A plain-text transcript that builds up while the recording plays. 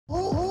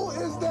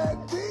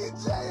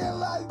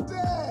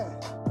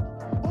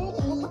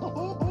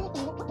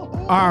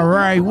All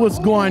right, what's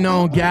going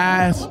on,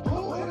 guys?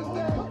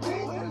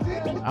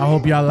 I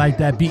hope y'all like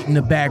that beat in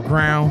the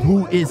background.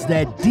 Who is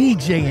that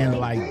DJing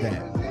like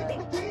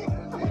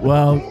that?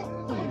 Well,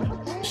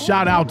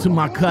 shout out to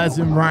my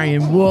cousin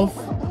Ryan Wolf,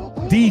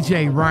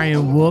 DJ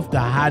Ryan Wolf, the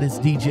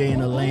hottest DJ in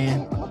the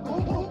land.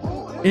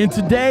 In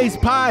today's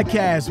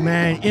podcast,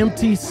 man,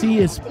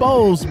 MTC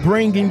Exposed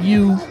bringing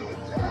you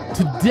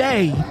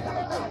today,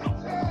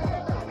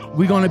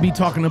 we're going to be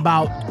talking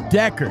about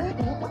Decker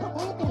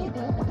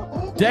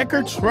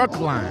Truck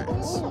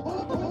Lines.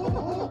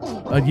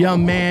 A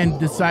young man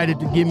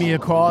decided to give me a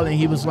call and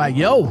he was like,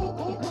 yo,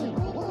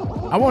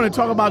 I want to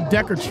talk about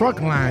Decker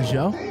Truck Lines,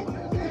 yo.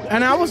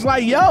 And I was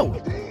like, yo,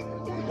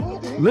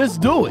 let's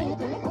do it.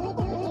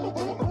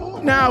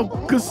 Now,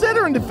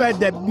 considering the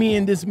fact that me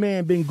and this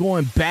man been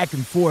going back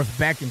and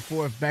forth,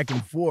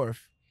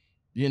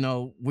 you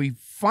know, we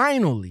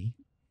finally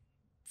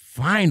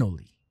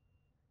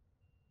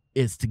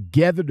is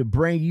together to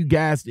bring you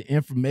guys the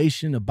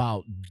information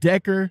about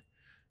Decker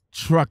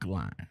Truck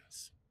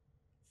Lines.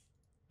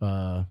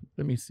 Let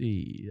me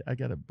see. I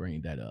got to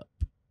bring that up.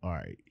 All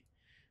right.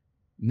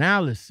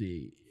 Now let's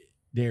see.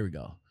 There we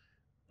go.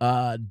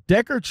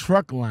 Decker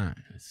Truck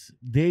Lines.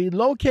 Where they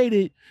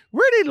located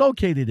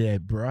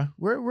at, bruh?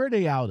 Where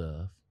they out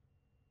of?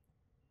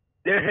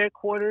 Their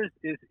headquarters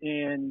is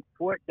in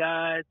Fort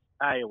Dodge,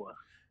 Iowa.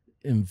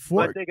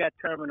 But they got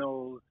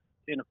terminals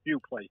in a few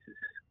places.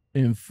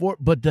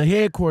 But the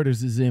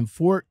headquarters is in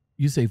Fort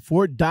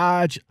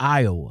Dodge,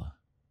 Iowa.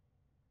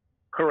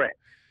 Correct.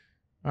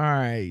 All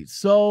right.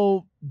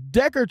 So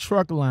Decker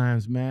Truck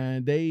Lines,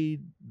 man, they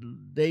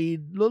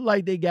look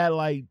like they got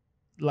like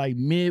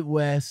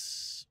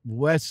Midwest,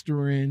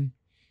 Western,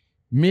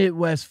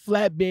 Midwest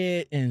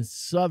flatbed and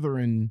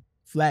Southern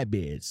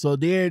flatbed. So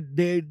they're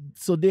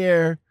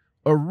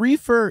a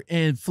reefer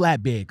and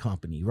flatbed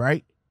company,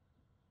 right?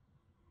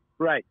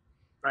 Right.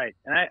 And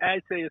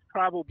I'd say it's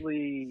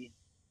probably,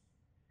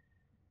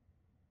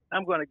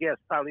 I'm going to guess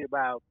probably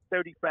about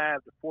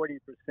 35 to 40%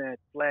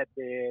 flatbed,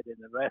 and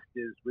the rest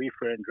is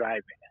reefer and dry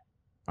van.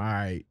 All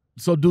right.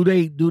 So do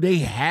they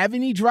have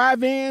any dry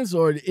vans,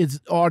 or is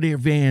all their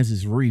vans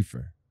is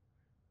reefer?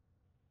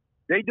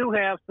 They do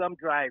have some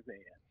dry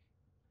vans.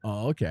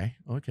 Oh, okay.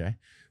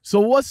 So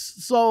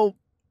what's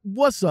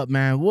up,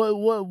 man?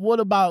 What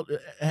about?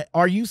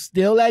 Are you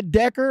still at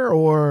Decker,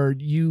 or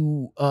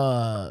you?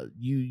 No,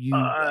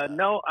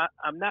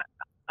 I'm not.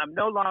 I'm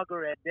no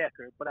longer at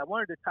Decker, but I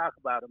wanted to talk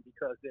about them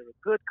because they're a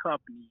good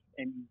company,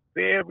 and you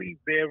very,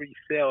 very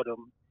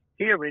seldom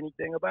hear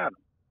anything about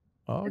them.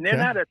 Okay. And they're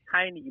not a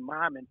tiny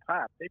mom and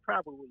pop. They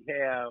probably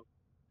have,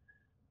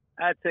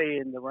 I'd say,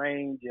 in the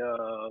range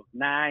of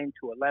 900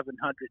 to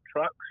 1,100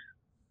 trucks.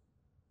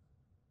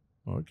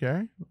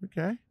 Okay.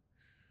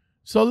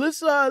 So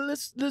let's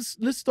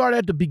start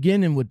at the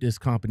beginning with this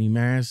company,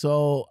 man.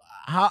 So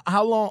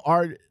how long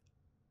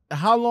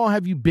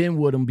have you been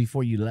with them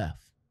before you left?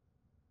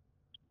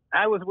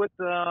 I was with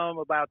them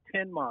about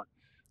 10 months.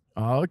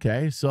 Oh,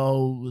 okay.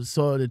 So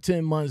the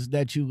 10 months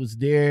that you was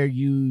there,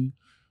 you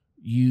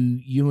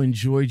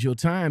enjoyed your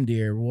time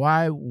there.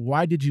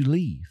 Why did you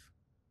leave?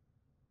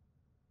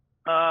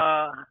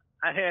 I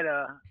had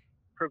a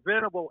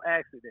preventable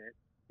accident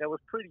that was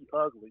pretty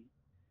ugly,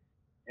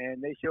 and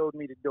they showed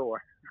me the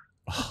door.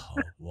 Oh,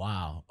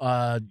 wow.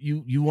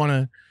 You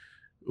wanna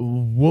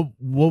what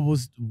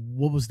was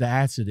the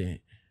accident?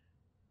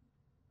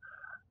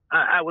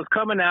 I was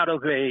coming out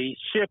of a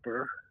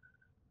shipper,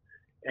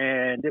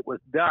 and it was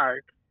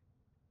dark.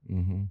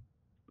 Mm-hmm.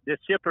 This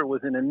shipper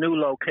was in a new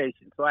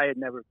location, so I had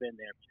never been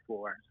there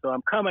before. So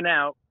I'm coming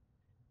out,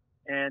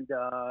 and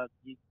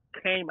you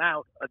came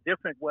out a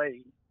different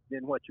way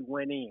than what you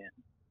went in.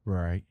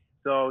 Right.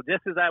 So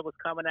just as I was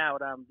coming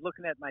out, I'm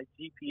looking at my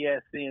GPS,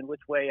 seeing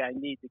which way I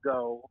need to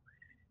go.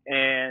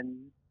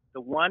 And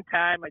the one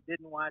time I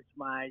didn't watch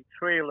my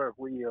trailer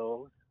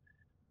wheels,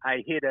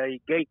 I hit a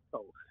gate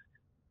post.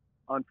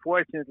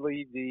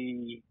 Unfortunately,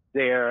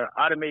 their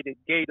automated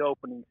gate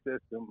opening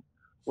system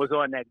was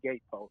on that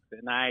gate post,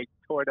 and I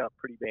tore it up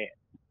pretty bad.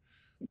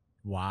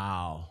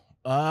 Wow.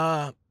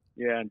 Yeah,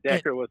 and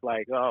Decker was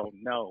like, "Oh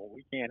no,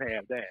 we can't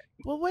have that."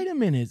 Well, wait a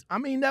minute. I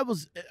mean, that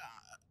was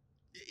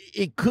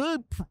it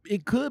could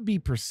be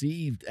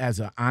perceived as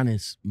an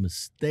honest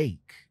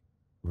mistake,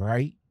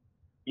 right?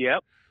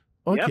 Yep.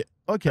 Okay. Yep.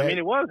 Okay. I mean,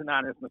 it was an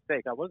honest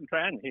mistake. I wasn't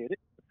trying to hit it.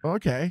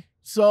 Okay.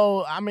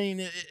 So, I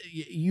mean,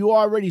 you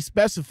already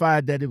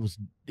specified that it was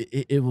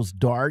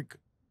dark.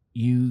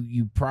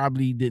 You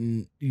probably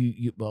didn't.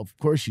 Well, of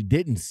course, you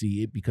didn't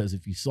see it, because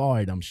if you saw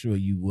it, I'm sure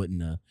you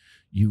wouldn't have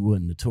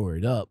tore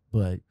it up.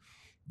 But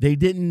they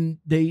didn't.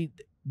 They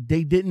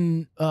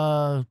didn't.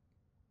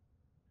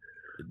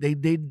 They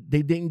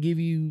didn't give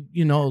you.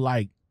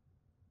 Like.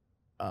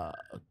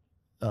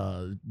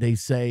 They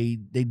say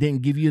they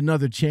didn't give you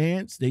another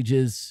chance. They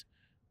just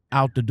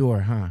out the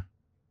door, huh?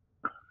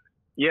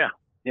 Yeah.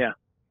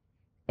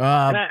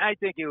 And I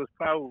think it was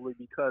probably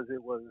because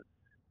it was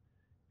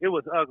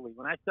ugly.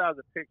 When I saw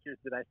the pictures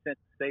that I sent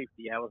to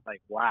safety, I was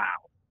like, wow.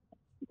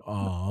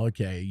 Oh,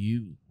 okay.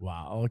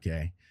 Wow.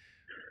 Okay.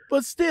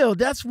 But still,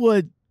 that's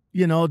what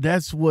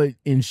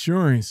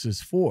insurance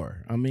is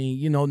for. I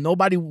mean,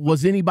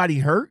 was anybody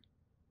hurt?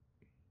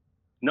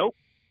 Nope.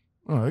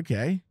 Oh,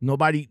 okay.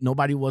 Nobody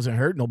wasn't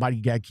hurt.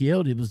 Nobody got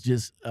killed. It was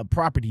just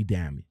property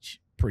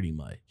damage, pretty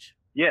much.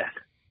 Yes.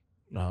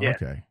 Oh,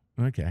 yes. Okay.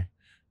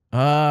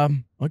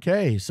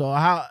 Okay. So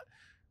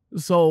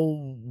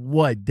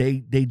what?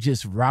 They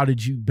just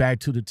routed you back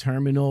to the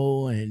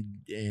terminal,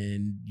 and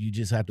you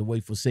just have to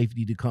wait for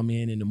safety to come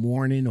in the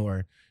morning,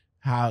 or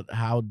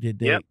how did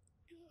they? Yep.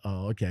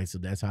 Oh, okay. So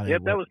that's how they.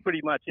 Yep, that was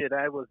pretty much it.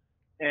 I was,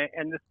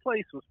 and this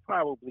place was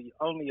probably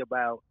only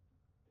about,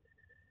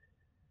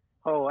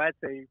 I'd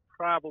say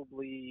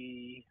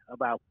probably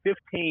about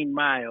 15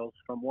 miles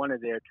from one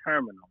of their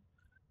terminals.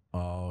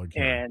 Oh, okay.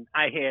 And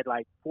I had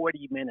like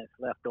 40 minutes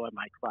left on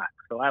my clock,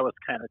 so I was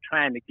kind of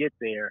trying to get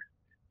there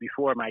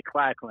before my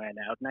clock ran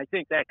out, and I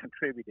think that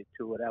contributed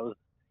to it. I was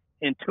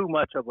in too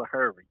much of a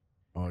hurry.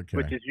 Okay.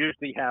 Which is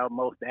usually how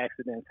most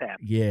accidents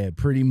happen. Yeah,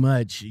 pretty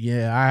much.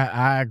 Yeah,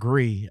 I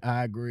agree.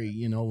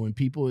 When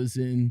people is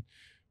in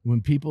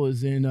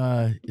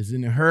a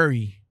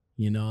hurry,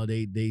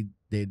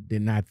 they're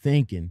not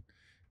thinking.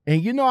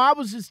 And I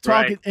was just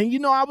talking. Right.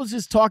 And I was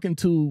just talking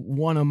to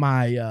one of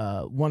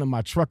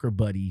my trucker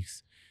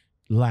buddies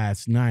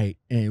last night,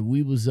 and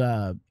we was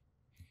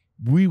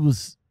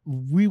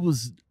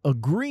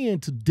agreeing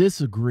to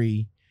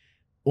disagree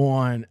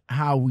on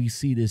how we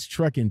see this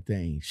trucking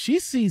thing. She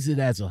sees it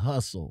as a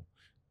hustle.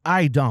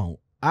 I don't.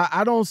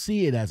 I don't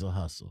see it as a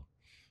hustle.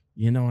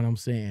 You know what I'm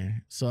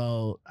saying?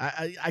 So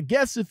I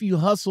guess if you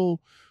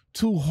hustle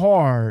too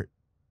hard,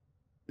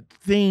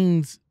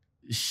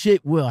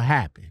 shit will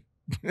happen.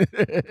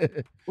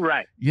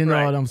 Right. You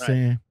know what I'm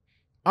saying?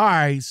 All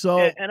right. So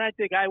and I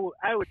think I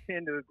would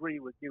tend to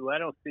agree with you. I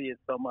don't see it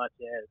so much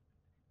as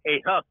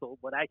a hustle,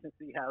 but I can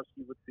see how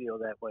she would feel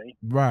that way.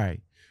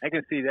 Right. I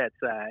can see that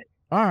side.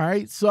 All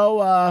right.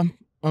 So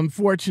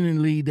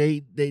unfortunately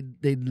they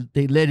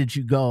let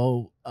you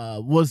go.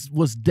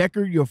 Was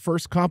Decker your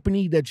first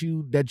company that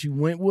you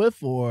went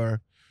with,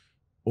 or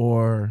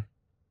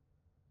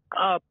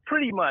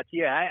pretty much,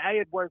 yeah. I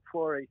had worked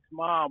for a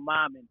small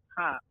mom and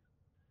pop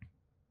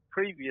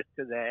previous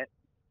to that,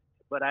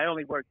 but I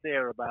only worked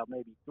there about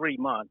maybe 3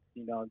 months.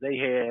 They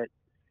had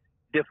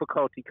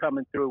difficulty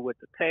coming through with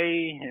the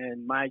pay,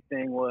 and my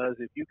thing was,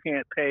 if you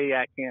can't pay,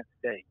 I can't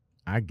stay.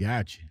 I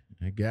got you.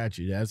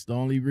 That's the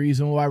only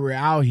reason why we're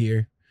out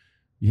here.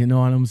 You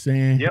know what I'm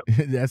saying? Yep.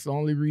 That's the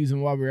only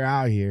reason why we're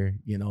out here.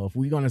 If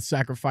we're gonna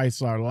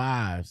sacrifice our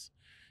lives,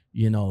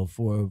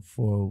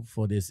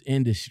 for this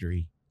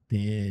industry,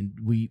 then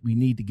we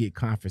need to get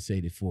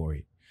compensated for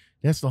it.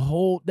 That's the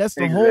whole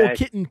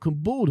kit and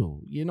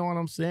caboodle. You know what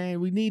I'm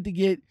saying? We need to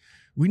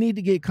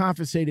get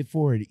compensated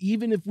for it.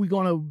 Even if we're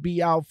gonna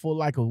be out for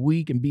like a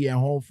week and be at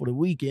home for the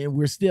weekend,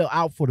 we're still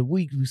out for the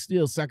week. We're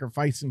still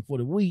sacrificing for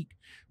the week.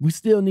 We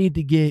still need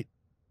to get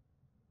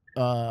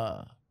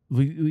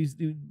we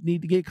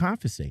need to get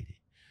compensated.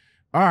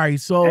 All right,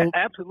 so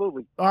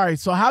absolutely. All right,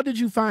 so how did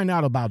you find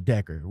out about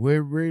Decker?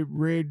 Where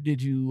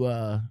did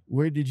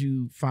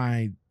you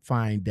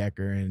find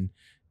Decker,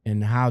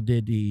 and how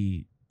did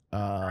the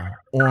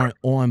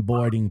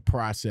onboarding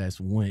process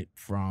went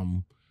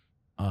from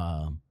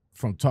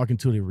talking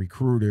to the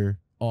recruiter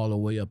all the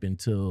way up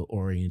until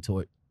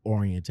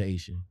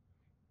orientation?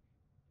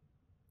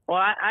 Well,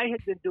 I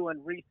had been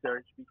doing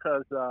research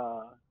because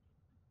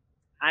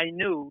I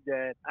knew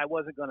that I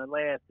wasn't going to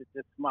last at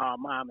this small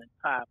mom and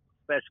pop,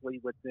 especially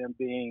with them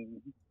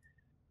being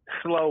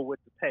slow with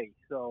the pay.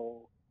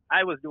 So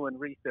I was doing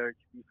research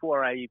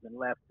before I even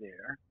left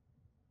there.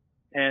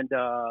 And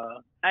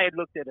I had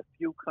looked at a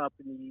few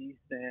companies,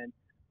 and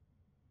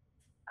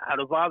out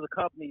of all the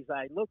companies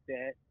I looked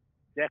at,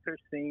 Decker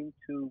seemed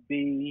to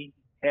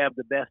have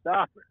the best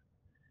offer.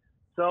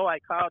 So I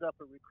called up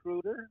a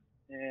recruiter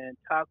and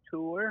talked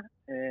to her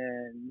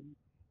and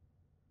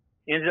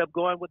ended up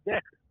going with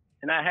Decker.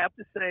 And I have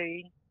to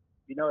say,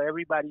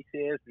 everybody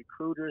says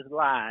recruiters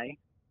lie.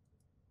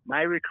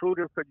 My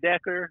recruiter for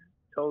Decker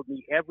told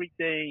me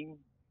everything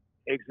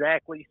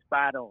exactly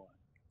spot on.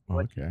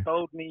 What she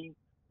told me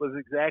was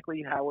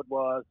exactly how it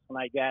was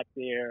when I got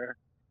there.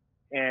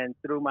 And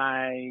through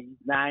my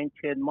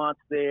 9-10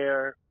 months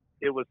there,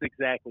 it was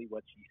exactly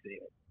what she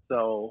said.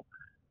 So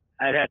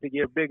I'd have to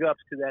give big ups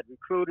to that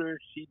recruiter.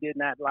 She did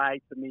not lie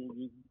to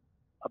me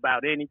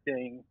about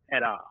anything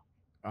at all.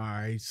 All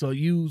right, so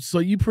you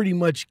pretty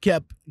much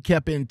kept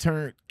in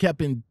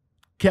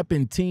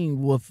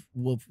team with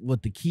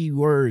the key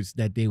words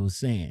that they were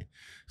saying.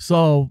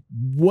 So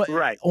what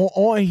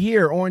on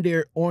here on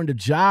the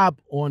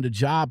job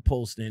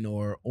posting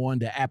or on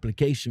the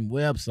application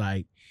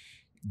website,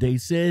 they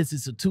says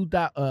it's a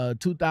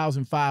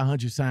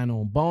 2,500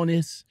 sign-on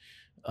bonus.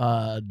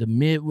 The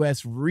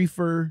Midwest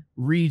reefer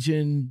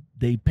region,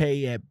 they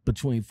pay at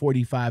between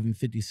 45 and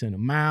 50 cents a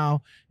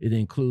mile. It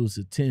includes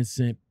a 10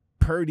 cent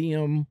per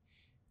diem,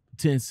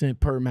 10 cent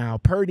per mile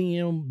per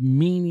diem,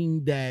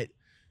 meaning that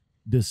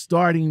the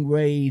starting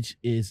wage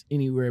is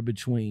anywhere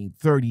between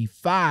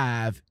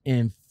 35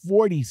 and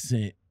 40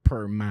 cents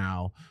per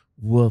mile,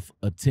 with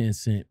a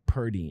 10-cent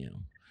per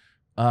diem.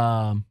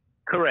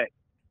 Correct.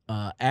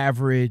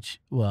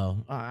 Average,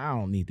 well, I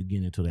don't need to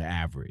get into the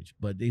average,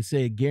 but they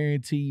said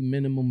guaranteed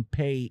minimum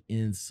pay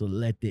in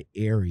selected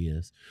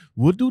areas.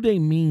 What do they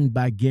mean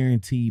by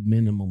guaranteed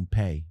minimum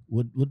pay?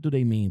 What do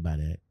they mean by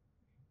that?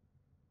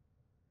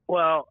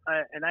 Well,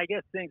 and I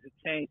guess things have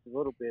changed a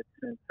little bit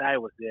since I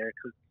was there,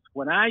 because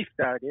when I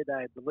started,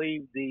 I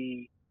believe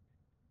the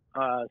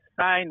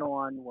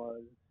sign-on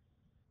was,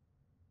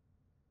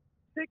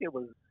 I think it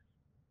was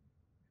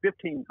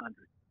 $1,500,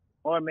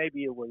 or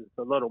maybe it was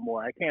a little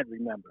more. I can't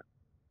remember.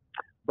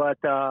 But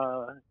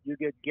you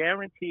get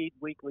guaranteed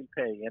weekly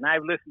pay. And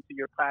I've listened to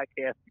your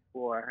podcast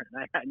before,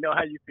 and I know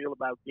how you feel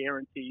about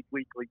guaranteed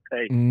weekly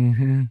pay.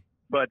 Mm-hmm.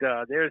 But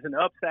there's an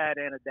upside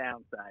and a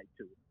downside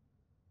to it.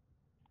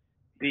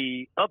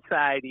 The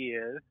upside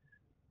is,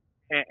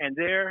 and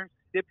their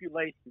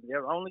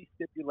only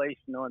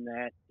stipulation on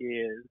that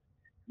is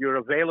you're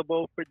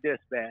available for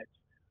dispatch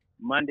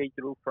Monday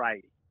through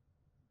Friday.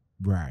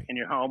 Right. And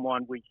you're home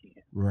on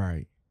weekends.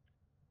 Right.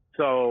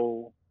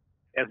 So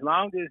as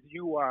long as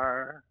you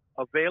are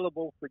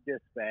available for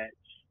dispatch,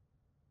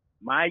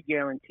 my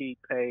guaranteed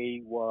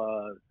pay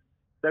was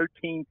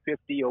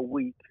 $1,350 a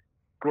week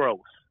gross.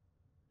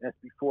 That's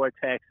before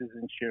taxes,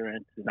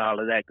 insurance, and all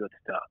of that good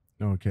stuff.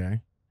 Okay.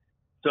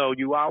 So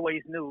you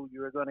always knew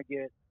you were going to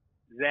get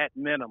that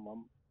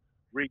minimum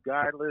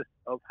regardless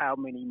of how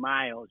many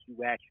miles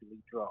you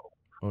actually drove.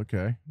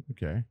 Okay.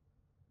 Okay.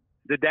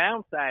 The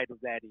downside of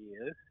that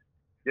is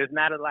there's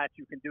not a lot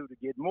you can do to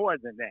get more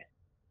than that.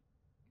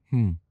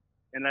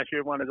 Unless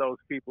you're one of those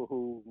people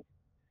who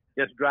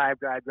just drive,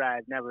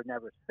 never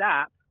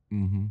stop.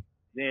 Mm-hmm.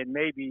 Then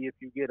maybe if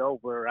you get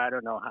over, I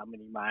don't know how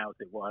many miles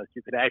it was,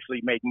 you could actually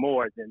make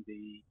more than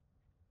the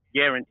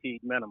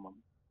guaranteed minimum.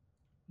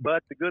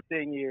 But the good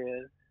thing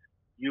is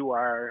you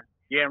are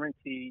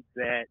guaranteed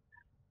that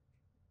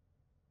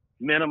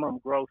minimum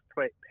gross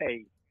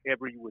pay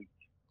every week.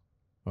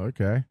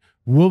 Okay.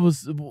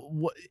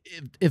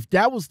 If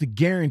that was the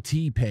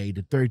guarantee pay,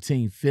 the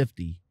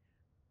 $1,350,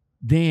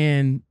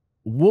 then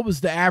what was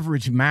the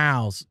average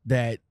miles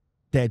that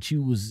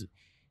you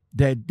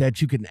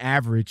can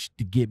average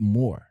to get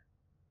more?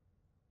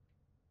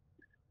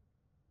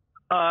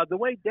 The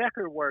way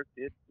Decker worked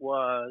it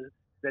was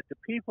that the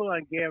people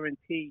on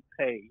guaranteed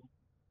pay,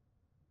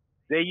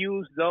 they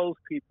use those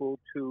people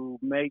to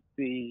make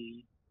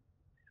the,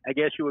 I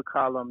guess you would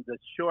call them the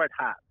short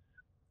hops.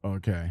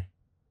 Okay.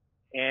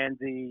 And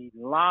the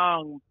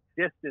long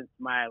distance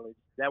mileage,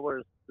 that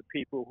was the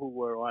people who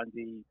were on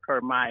the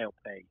per mile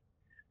pay.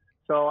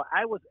 So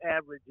I was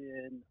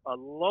averaging, a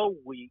low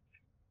week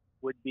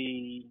would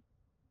be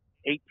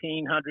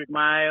 1,800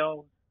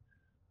 miles.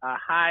 A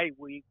high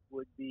week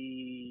would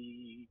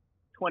be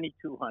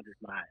 2,200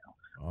 miles.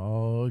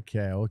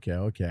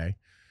 Okay.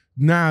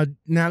 Now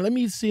let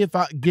me see if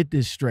I get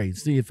this straight.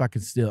 See if I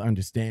can still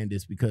understand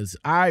this, because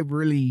I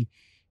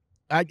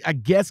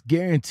guess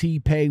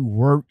guaranteed pay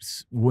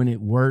works when it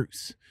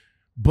works,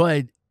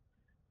 but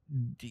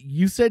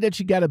you said that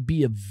you got to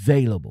be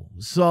available.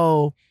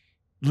 So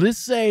let's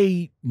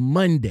say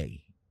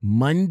Monday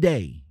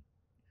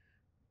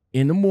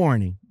in the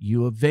morning,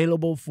 you're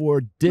available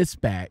for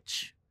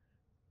dispatch.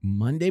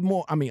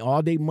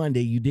 All day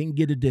Monday, you didn't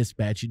get a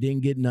dispatch. You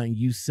didn't get nothing.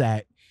 You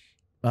sat.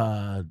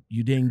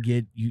 You didn't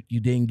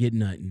get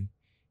nothing.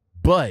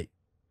 But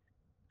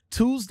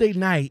Tuesday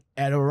night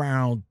at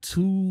around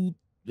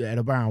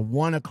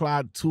 1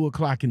 o'clock, 2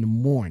 o'clock in the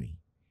morning,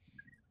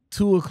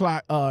 2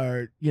 o'clock,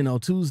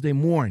 Tuesday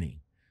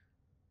morning,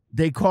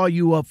 they call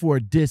you up for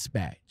a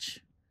dispatch.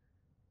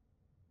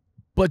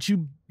 But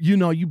you've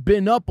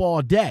been up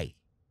all day.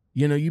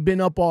 You've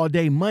been up all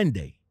day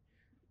Monday.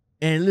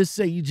 And let's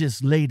say you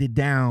just laid it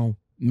down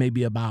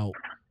maybe about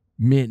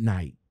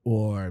midnight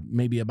or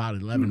maybe about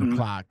 11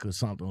 o'clock or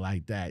something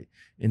like that.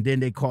 And then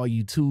they call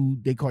you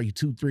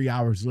 2-3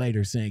 hours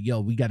later saying,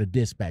 yo, we got a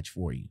dispatch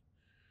for you.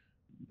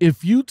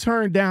 If you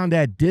turn down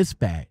that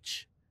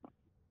dispatch,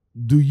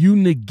 do you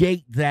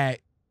negate that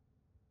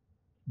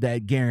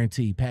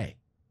guaranteed pay?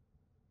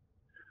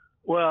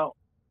 Well,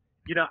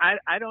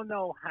 I don't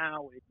know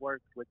how it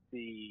works with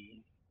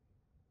the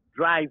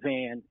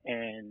dry-van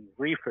and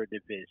reefer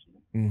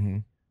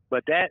division,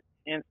 but that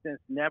instance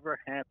never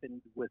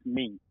happened with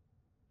me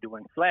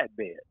doing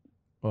flatbed.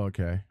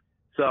 Okay.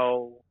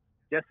 So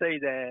just say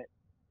that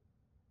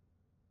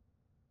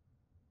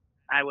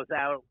I was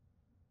out.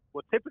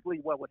 Well, typically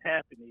what would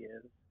happen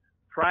is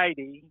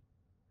Friday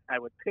I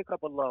would pick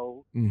up a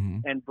load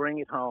and bring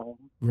it home,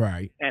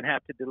 right, and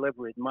have to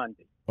deliver it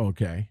Monday.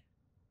 Okay.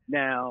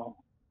 Now,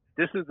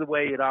 this is the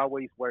way it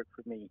always worked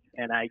for me,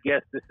 and I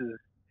guess this is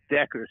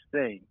Decker's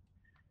thing.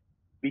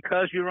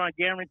 Because you're on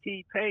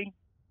guaranteed pay,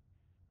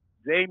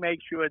 they make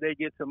sure they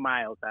get some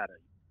miles out of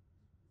you.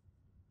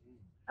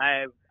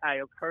 I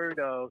have heard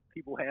of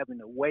people having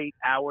to wait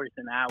hours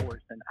and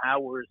hours and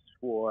hours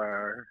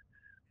for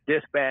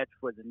dispatch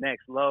for the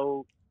next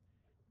load.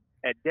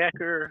 At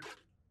Decker,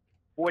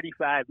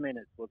 45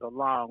 minutes was a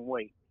long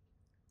wait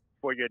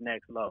for your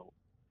next load.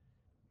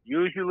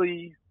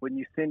 Usually, when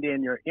you send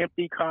in your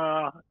empty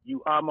car,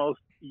 you almost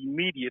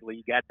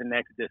immediately got the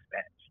next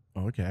dispatch.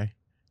 Okay.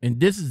 And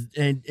this is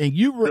and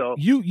you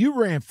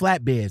ran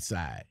flatbed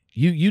side.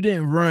 You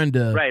didn't run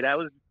the right. I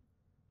was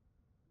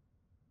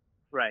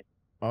right.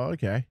 Oh,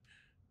 okay.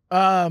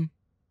 All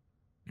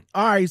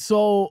right.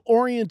 So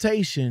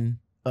orientation.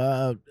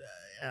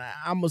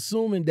 I'm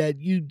assuming that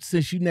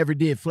since you never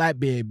did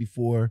flatbed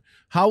before,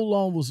 how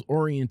long was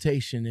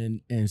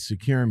orientation and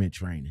securement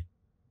training?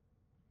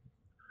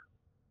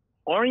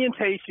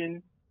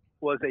 Orientation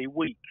was a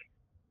week.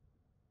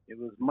 It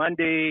was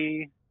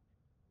Monday.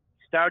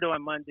 Start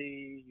on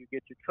Monday. You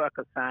get your truck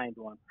assigned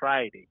on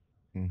Friday.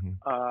 Mm-hmm.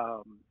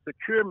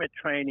 Securement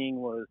training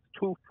was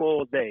 2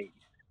 full days.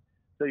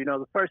 So,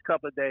 the first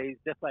couple of days,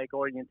 just like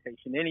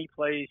orientation, any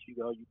place you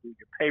go, you do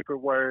your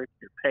paperwork,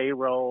 your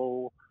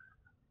payroll,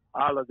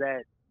 all of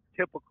that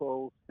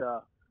typical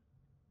stuff.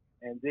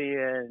 And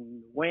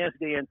then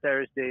Wednesday and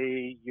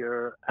Thursday,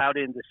 you're out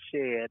in the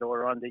shed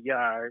or on the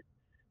yard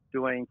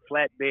doing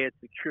flatbed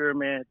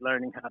securement,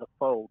 learning how to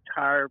fold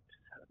tarps,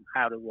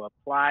 how to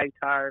apply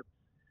tarps,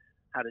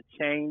 how to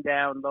chain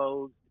down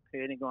loads,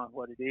 depending on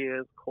what it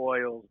is,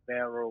 coils,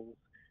 barrels,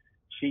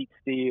 sheet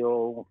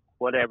steel,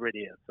 whatever it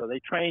is. So they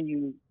train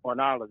you on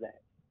all of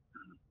that,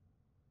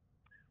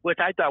 which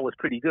I thought was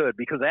pretty good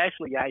because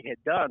actually I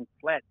had done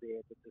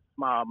flatbed with the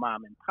small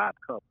mom and pop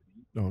company.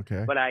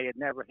 Okay. But I had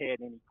never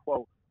had any,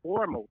 quote,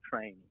 formal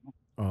training.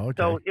 Oh,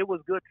 okay. So it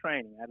was good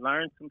training. I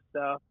learned some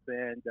stuff,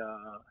 and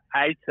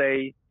I'd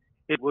say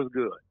it was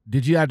good.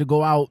 Did you have to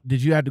go out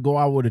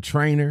with a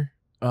trainer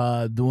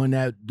doing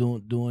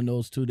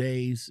those 2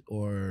 days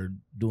or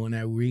doing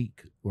that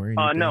week or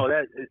anything? No,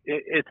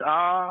 it's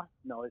all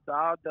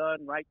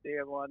done right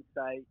there on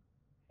site,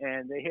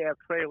 and they have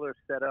trailers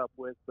set up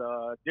with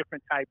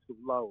different types of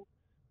loads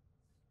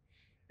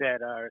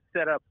that are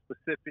set up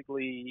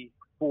specifically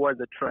for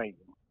the training.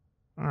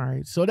 All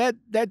right. So that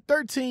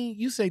 13,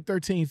 you say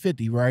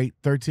 1350, right?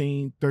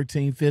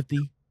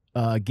 1350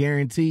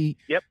 guaranteed.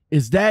 Yep.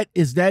 Does that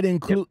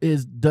include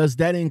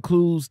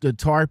the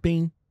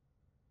tarping?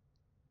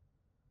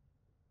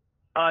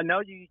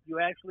 No, you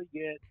actually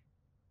get,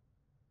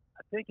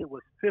 I think it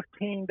was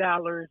 $15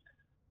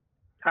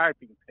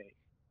 tarping pay.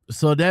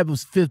 So that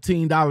was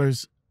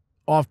 $15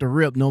 off the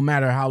rip, no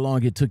matter how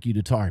long it took you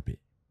to tarp it.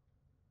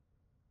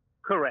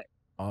 Correct.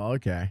 Oh,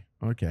 okay.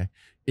 Okay.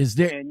 Is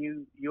there? And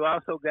you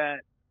also got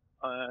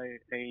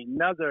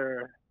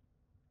another,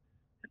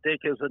 I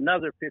think it was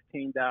another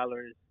 $15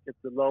 if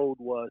the load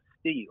was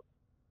steel.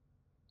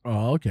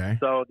 Oh, okay.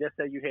 So just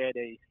say you had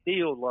a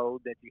steel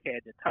load that you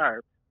had to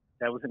tarp,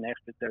 that was an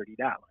extra $30.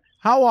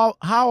 How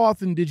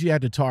often did you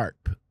have to tarp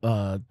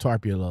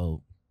your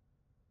load?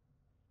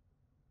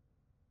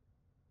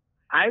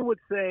 I would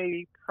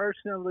say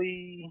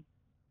personally,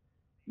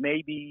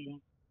 maybe.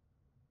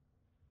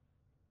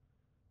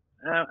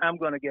 I'm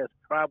going to guess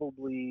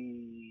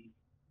probably,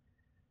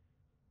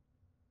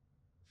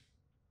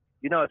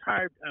 it's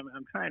hard.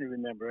 I'm trying to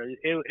remember.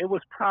 It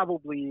was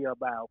probably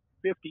about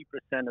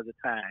 50% of the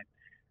time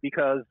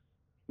because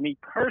me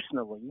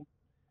personally,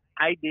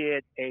 I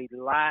did a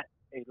lot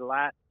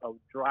of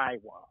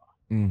drywall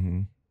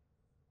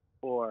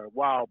or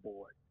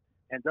wallboard.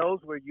 And those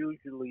were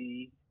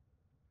usually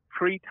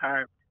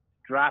pre-tarped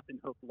drop and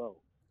hook loads.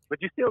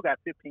 But you still got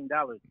 $15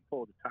 to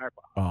pull the tarp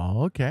off.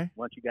 Oh, okay.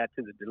 Once you got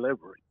to the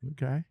delivery.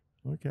 Okay.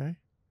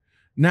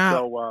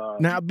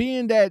 Now,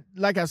 being that,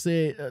 like I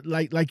said,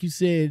 like you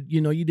said,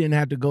 you didn't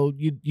have to go.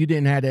 You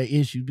didn't have that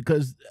issue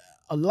because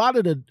a lot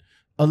of the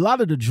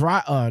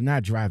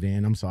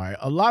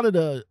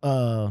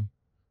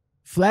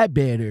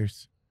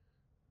flatbedders,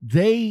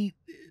 they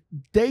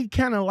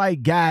kind of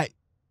like got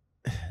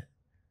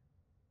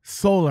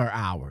solar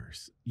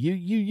hours. You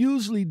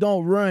usually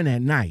don't run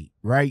at night,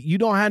 right? You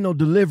don't have no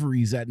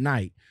deliveries at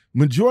night.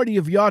 Majority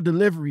of y'all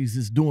deliveries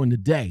is during the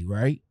day,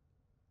 right?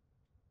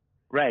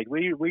 Right.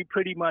 We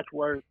pretty much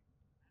work,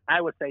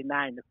 I would say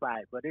 9 to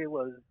 5, but it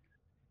was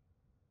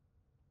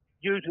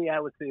usually, I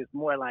would say it's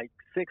more like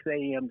 6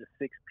 a.m. to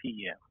 6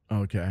 p.m.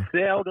 Okay.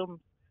 Seldom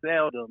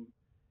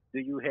do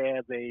you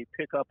have a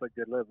pickup or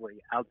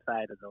delivery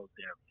outside of those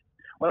areas.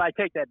 Well, I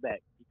take that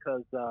back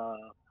because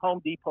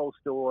Home Depot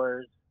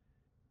stores,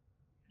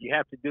 you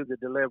have to do the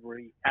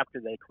delivery after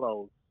they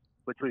close,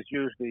 which was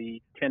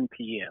usually 10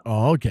 p.m.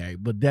 Oh, okay.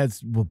 But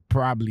will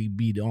probably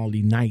be the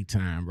only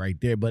nighttime right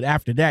there. But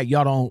after that,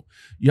 y'all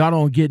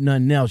don't get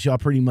nothing else. Y'all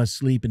pretty much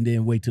sleep and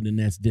then wait till the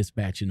next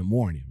dispatch in the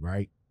morning,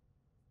 right?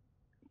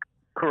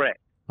 Correct.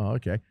 Oh,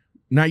 okay.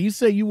 Now you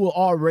say you were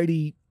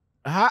already.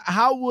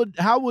 How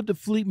would the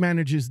fleet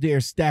managers there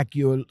stack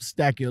your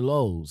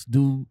loads?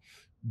 Do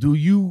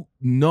you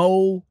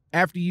know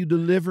after you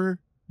deliver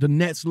the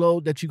next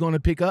load that you're going to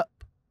pick up?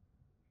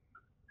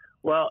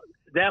 Well,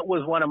 that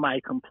was one of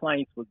my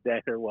complaints with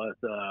Decker was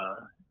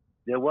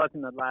there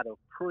wasn't a lot of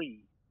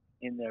pre-planning,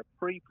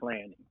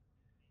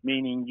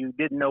 meaning you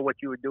didn't know what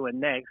you were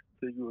doing next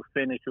till you were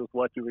finished with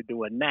what you were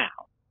doing now.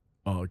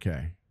 Oh,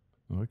 okay.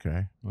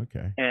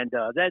 And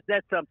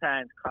that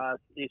sometimes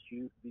caused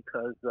issues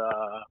because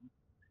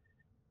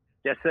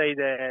just say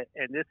that,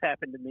 and this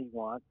happened to me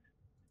once.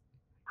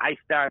 I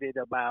started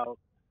about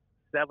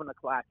 7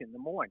 o'clock in the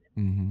morning.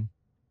 Mm-hmm.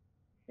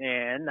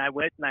 And I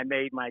went and I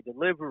made my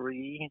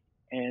delivery.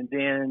 And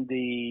then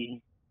the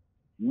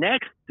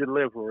next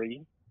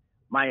delivery,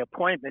 my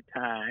appointment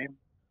time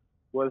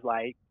was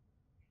like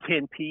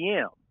 10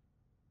 p.m.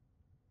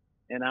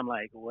 And I'm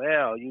like,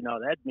 well,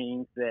 that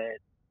means that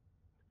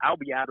I'll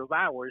be out of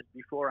hours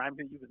before I'm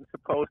even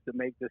supposed to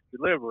make this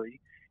delivery.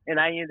 And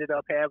I ended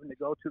up having to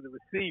go to the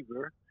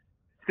receiver,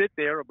 sit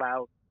there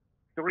about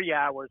 3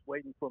 hours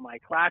waiting for my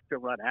clock to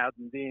run out,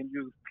 and then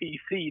use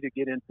PC to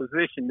get in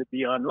position to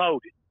be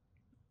unloaded.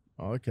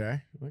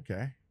 Okay.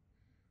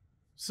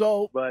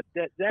 So, but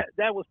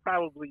that was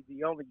probably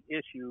the only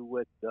issue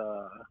with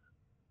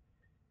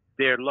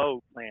their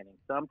load planning.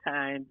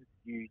 Sometimes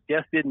you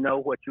just didn't know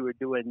what you were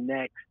doing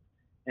next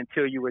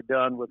until you were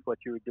done with what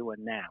you were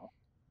doing now.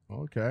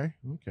 Okay.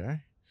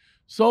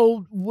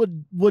 So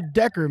with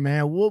Decker,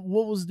 man, what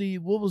was the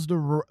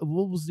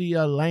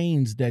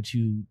lanes that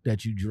you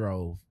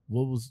drove?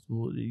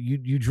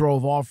 You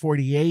drove all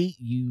 48?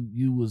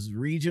 You was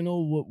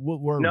regional? What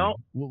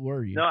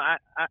were you? No,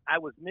 I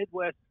was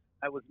Midwest.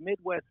 I was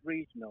Midwest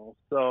regional,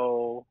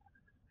 so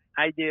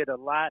I did a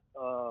lot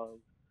of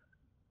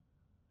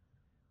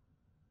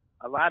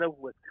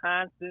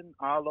Wisconsin,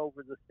 all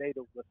over the state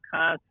of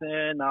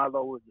Wisconsin, all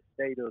over the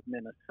state of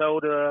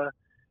Minnesota.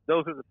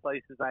 Those are the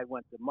places I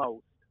went the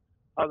most.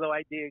 Although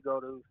I did go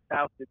to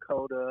South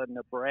Dakota,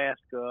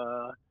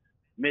 Nebraska,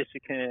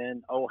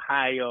 Michigan,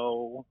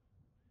 Ohio.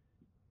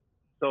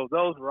 So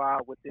those were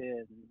all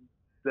within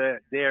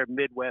their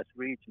Midwest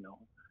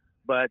regional.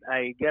 But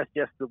I guess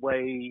just the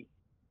way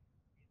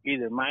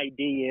either my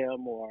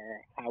DM or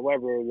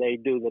however they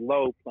do the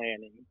load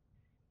planning,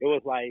 it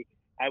was like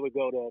I would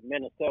go to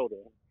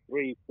Minnesota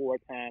 3-4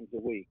 times a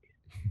week.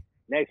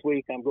 Next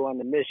week I'm going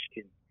to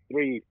Michigan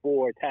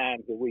 3-4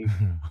 times a week.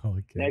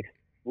 Okay. Next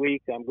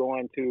week I'm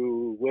going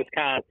to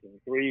Wisconsin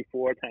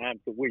 3-4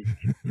 times a week.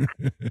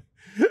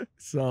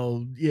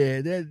 So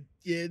doing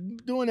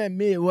that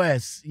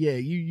Midwest,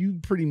 you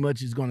pretty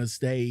much is gonna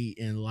stay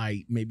in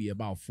like maybe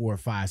about 4 or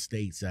 5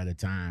 states at a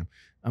time.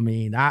 I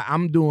mean,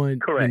 I'm doing,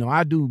 correct.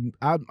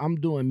 I'm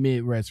doing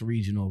Midwest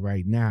regional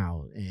right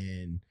now,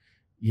 and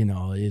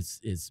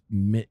it's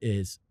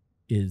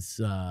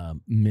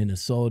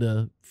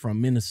Minnesota,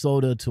 from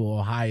Minnesota to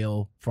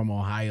Ohio, from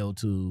Ohio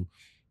to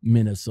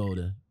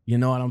Minnesota. You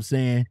know what I'm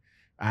saying?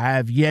 I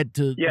have yet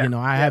to,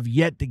 have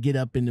yet to get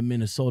up into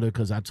Minnesota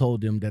because I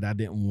told them that I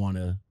didn't want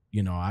to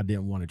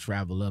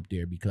travel up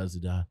there because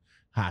of the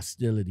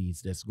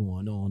hostilities that's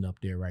going on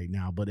up there right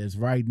now. But as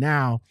right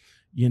now,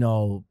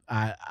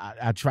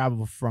 I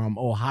travel from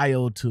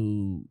Ohio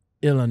to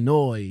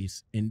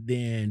Illinois, and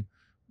then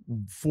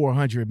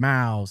 400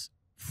 miles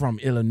from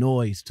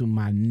Illinois to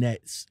my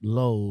next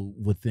load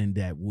within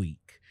that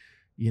week.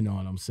 You know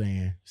what I'm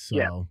saying?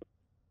 So,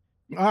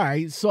 all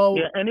right. So,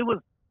 and it was.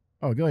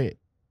 Oh, go ahead.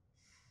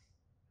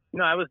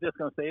 No, I was just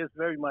going to say it's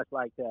very much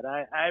like that.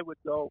 I would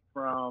go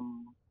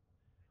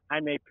I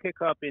may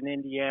pick up in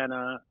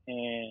Indiana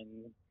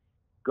and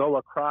go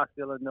across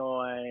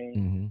Illinois,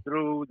 mm-hmm.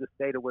 through the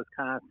state of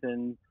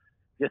Wisconsin,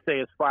 just say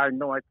as far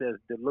north as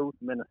Duluth,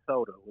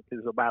 Minnesota, which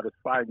is about as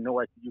far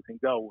north you can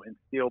go and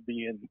still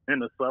be in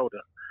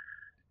Minnesota.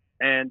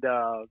 And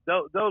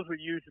those were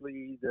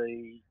usually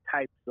the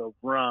types of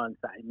runs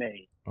I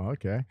made.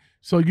 Okay.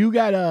 So did you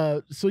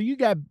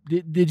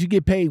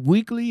get paid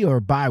weekly or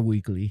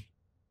bi-weekly?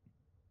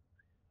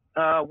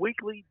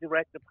 Weekly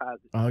direct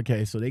deposit.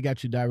 Okay, so they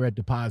got you direct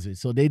deposit.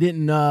 So they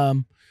didn't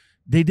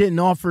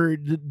offer,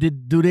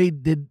 do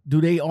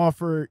they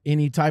offer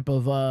any type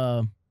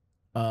of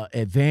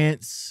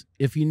advance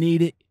if you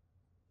need it?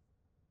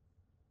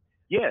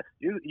 Yes,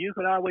 you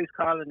could always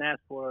call and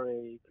ask for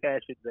a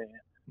cash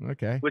advance.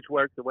 Okay. Which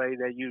works the way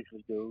they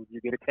usually do.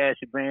 You get a cash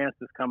advance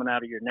that's coming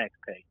out of your next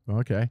pay.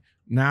 Okay.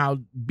 Now,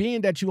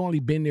 being that you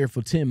only been there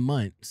for 10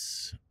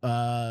 months,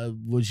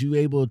 was you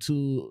able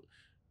to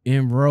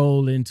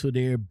enroll into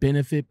their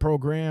benefit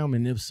program?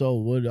 And if so,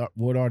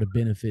 what are the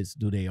benefits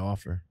do they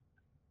offer?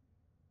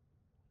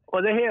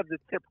 Well, they have the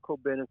typical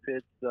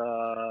benefits,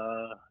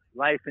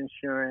 life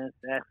insurance,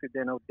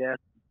 accidental death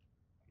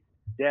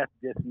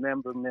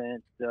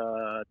dismemberment,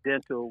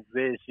 dental,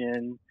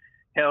 vision,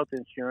 health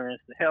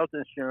insurance. The health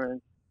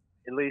insurance,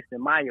 at least in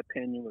my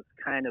opinion, was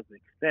kind of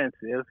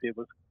expensive. It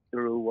was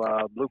through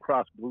Blue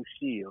Cross Blue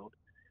Shield.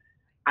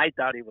 I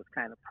thought it was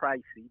kind of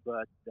pricey,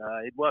 but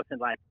it wasn't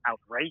like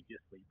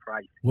outrageously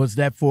pricey. Was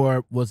that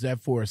for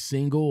a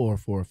single or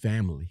for a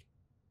family?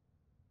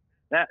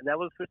 That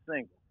was for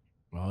single.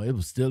 Oh, it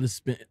was still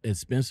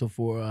expensive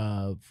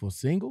for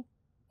single?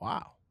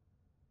 Wow.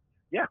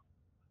 Yeah.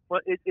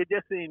 Well, it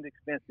just seemed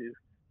expensive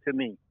to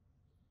me.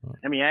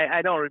 I mean,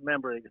 I don't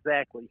remember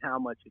exactly how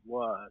much it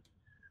was,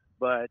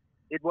 but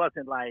it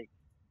wasn't like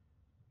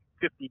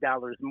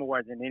 $50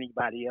 more than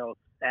anybody else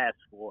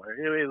asked for.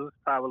 It was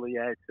probably,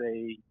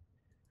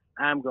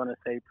 I'm going to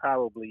say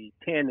probably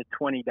 $10 to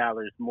 $20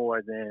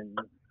 more than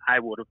I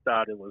would have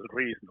thought it was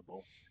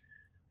reasonable.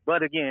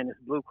 But again, it's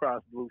Blue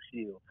Cross Blue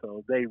Shield,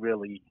 so they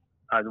really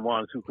are the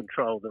ones who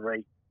control the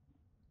rate.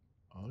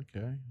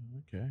 Okay.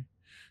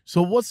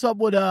 So what's up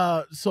with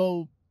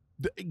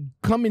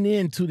coming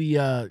into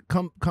the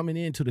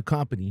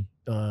company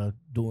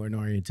during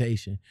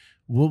orientation?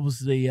 What was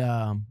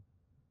the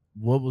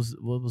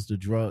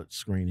drug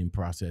screening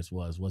process?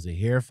 Was it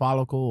hair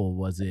follicle or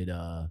was it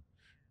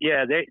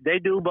Yeah, they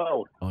do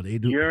both. Oh, they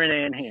do urine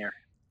and hair.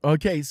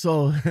 Okay,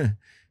 so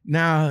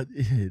now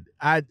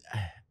I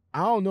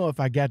don't know if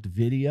I got the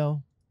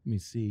video. Let me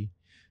see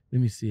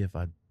if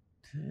I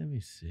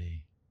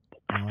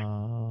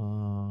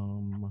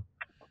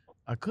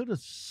I could have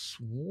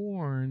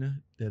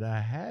sworn that I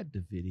had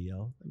the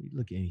video. Let me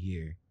look in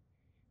here.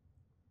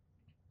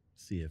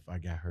 See if I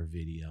got her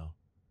video.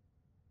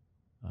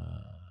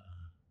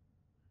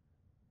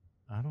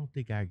 I don't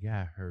think I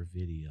got her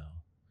video.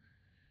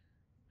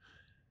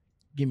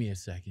 Give me a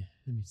second.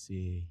 Let me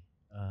see.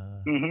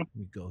 Let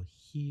me go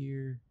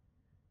here.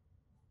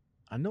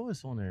 I know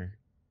it's on her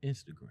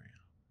Instagram.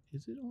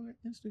 Is it on her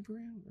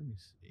Instagram? Let me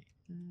see.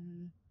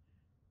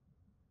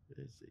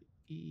 Let's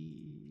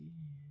see.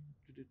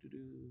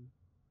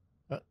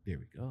 Oh, there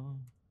we go.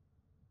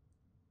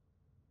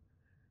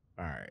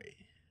 All right.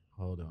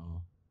 Hold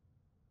on.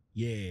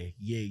 Yeah.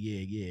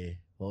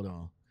 Hold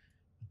on.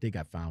 I think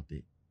I found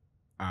it.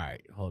 All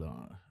right. Hold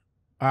on.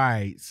 All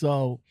right.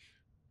 So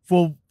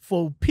for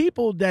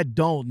people that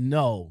don't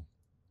know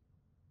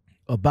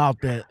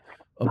about the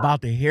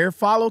hair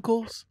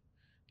follicles,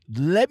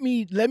 let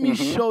me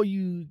show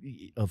you.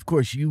 Of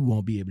course, you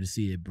won't be able to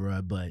see it,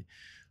 bruh, but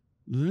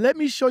let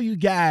me show you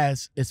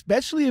guys,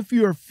 especially if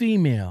you're a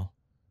female,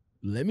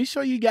 let me show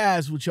you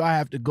guys what y'all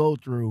have to go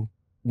through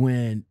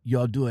when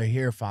y'all do a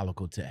hair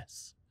follicle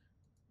test.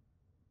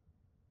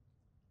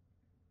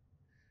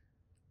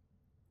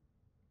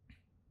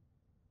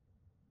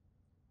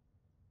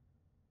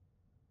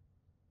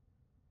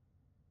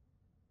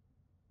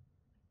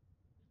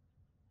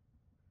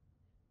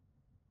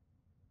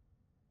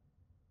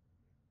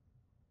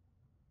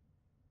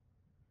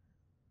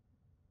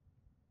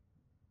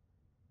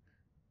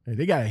 Hey,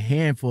 they got a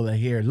handful of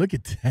hair. Look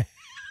at that.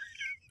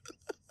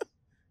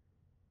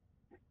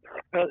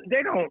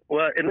 They don't.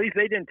 Well, at least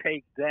they didn't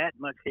take that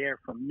much hair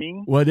from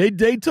me. Well,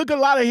 they took a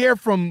lot of hair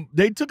from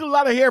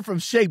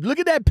Shape. Look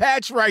at that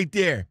patch right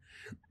there.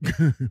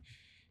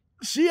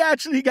 She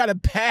actually got a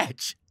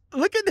patch.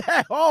 Look at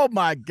that. Oh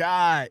my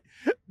God.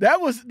 That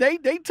was they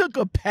took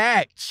a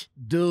patch,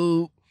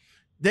 dude.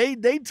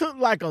 They took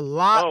like a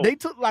lot. Oh. They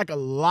took like a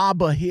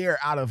lob of hair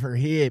out of her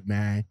head,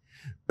 man.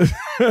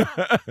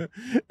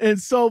 And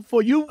so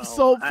for you,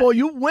 for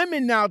you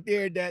women out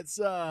there that's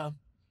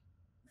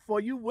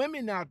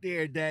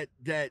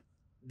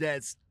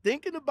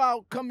thinking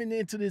about coming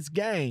into this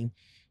game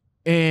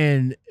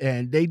and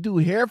they do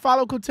hair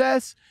follicle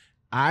tests,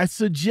 I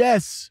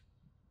suggest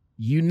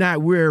you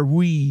not wear a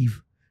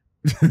weave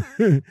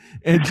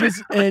and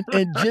just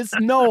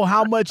know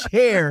how much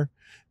hair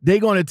they're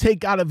gonna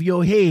take out of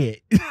your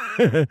head.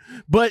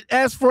 But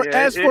as for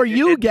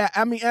you,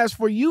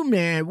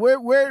 man,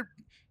 where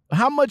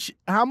how much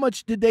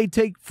did they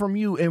take from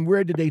you and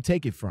where did they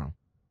take it from?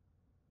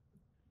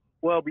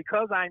 Well,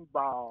 because I'm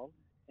bald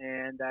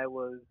and I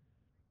was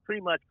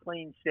pretty much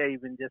clean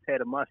shaven, just had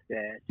a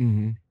mustache,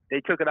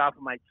 they took it off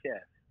of my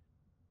chest.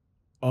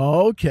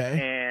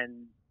 Okay.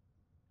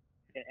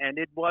 And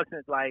it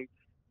wasn't like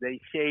they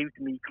shaved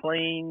me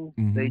clean.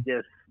 They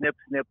just snip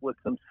with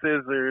some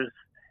scissors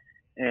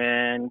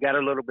and got a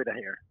little bit of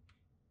hair.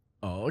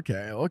 Oh,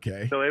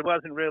 okay. So it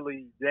wasn't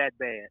really that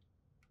bad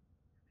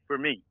for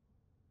me.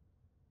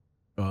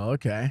 Oh,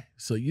 okay.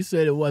 So you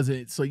said it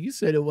wasn't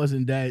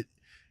that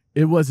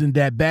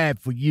bad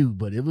for you,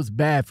 but it was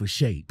bad for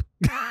Shape.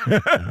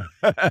 Well,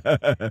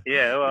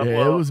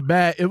 it was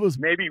bad. It was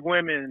maybe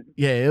women.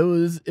 Yeah, it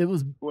was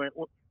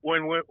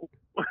when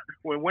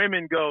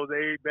women go,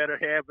 they better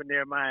have in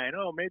their mind,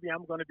 oh, maybe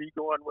I'm going to be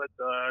going with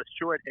a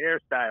short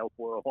hairstyle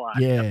for a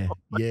while. Yeah,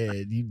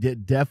 you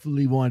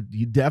definitely want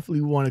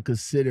to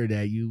consider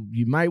that.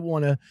 You might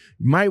want to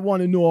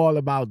know all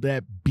about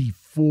that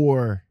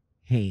beforehand.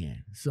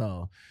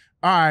 So,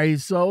 all right.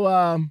 So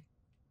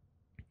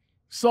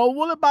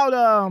what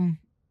about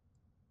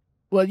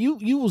well,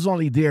 you was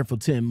only there for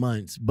 10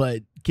 months,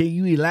 but can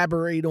you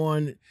elaborate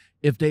on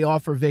if they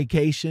offer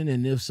vacation,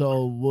 and if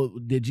so,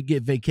 did you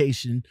get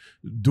vacation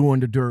during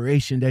the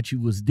duration that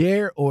you was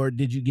there, or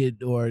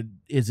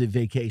is it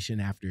vacation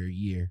after a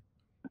year?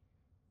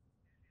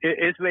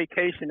 It's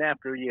vacation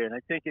after a year, and I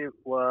think it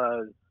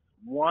was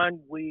 1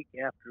 week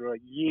after a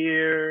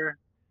year,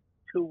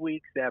 2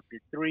 weeks after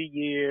 3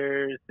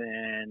 years,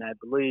 and I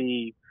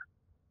believe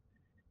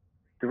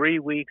 3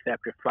 weeks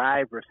after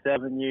 5 or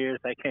 7 years.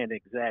 I can't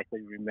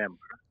exactly remember.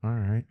 All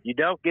right. You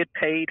don't get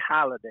paid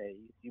holidays.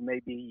 You may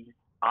be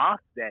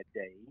off that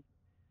day,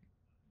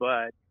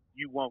 but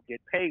you won't get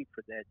paid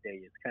for that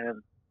day. It's kind of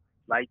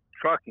like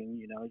trucking,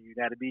 you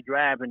got to be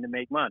driving to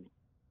make money.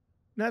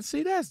 Now,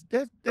 see,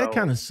 that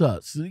kind of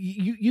sucks.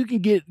 You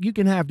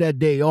can have that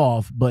day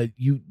off, but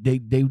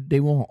they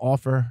won't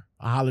offer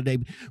a holiday.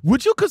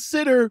 Would you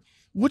consider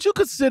Would you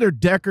consider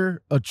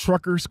Decker a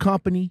trucker's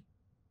company?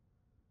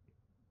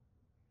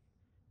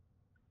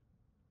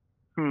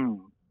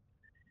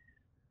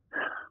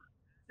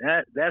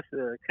 That's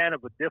a kind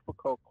of a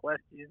difficult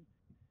question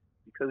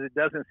because it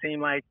doesn't seem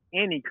like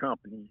any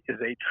company is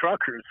a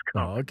trucker's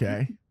company. Oh,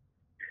 okay.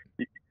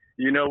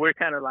 You know, we're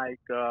kind of like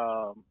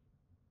a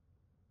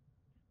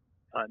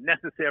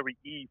necessary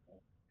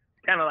evil.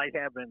 Kind of like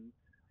having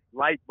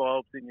light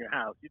bulbs in your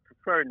house. You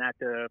prefer not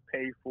to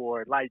pay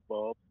for light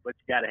bulbs, but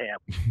you got to have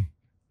them.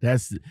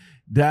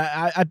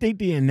 I think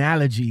the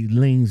analogy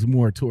leans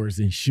more towards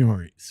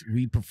insurance.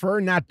 We prefer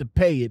not to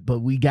pay it,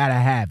 but we gotta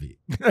have it.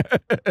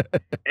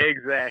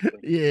 Exactly.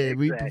 Yeah,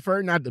 we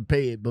prefer not to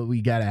pay it, but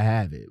we gotta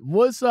have it.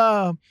 What's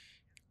Yep.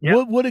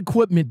 what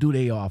equipment do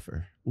they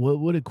offer?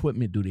 What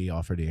equipment do they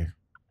offer there?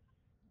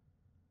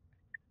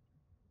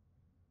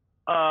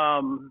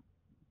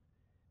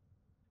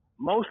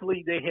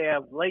 Mostly they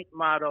have late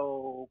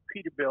model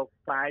Peterbilt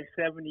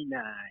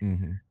 579.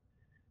 Mm-hmm.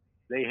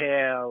 They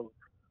have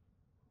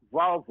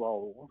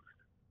Volvos,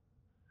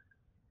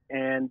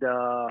 and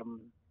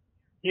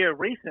here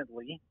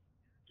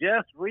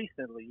just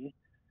recently,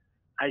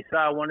 I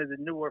saw one of the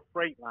newer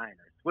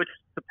Freightliners, which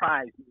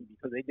surprised me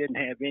because they didn't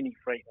have any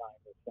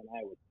Freightliners when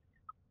I was.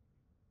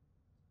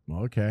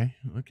 Okay.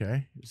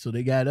 So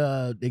they got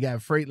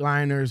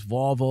Freightliners,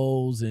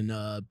 Volvos, and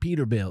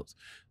Peterbilts.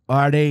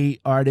 Are they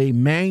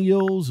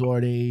manuals or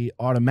are they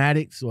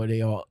automatics or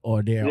they're all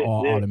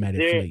automatic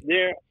fleet?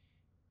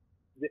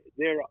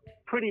 They're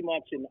pretty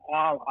much an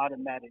all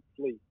automatic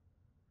fleet.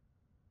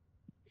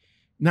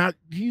 Now,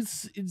 you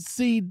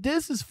see,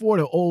 this is for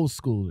the old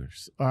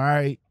schoolers, all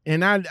right?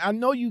 And I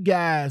know you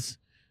guys,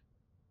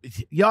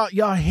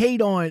 y'all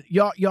hate on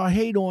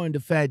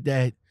the fact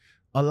that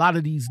a lot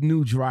of these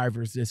new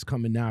drivers that's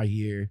coming out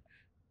here,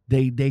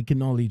 they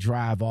can only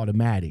drive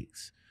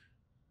automatics.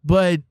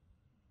 But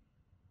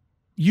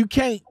you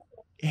can't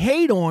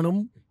hate on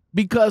them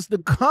because the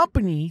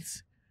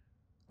companies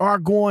are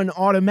going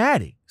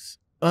automatics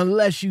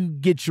unless you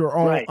get your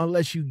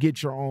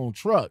own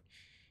truck.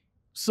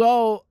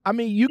 So I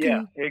mean, you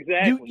can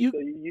exactly.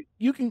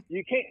 You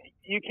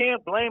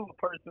can't blame a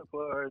person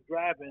for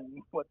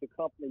driving what the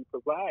company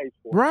provides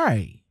for.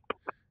 Right.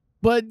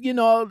 But you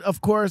know,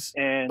 of course,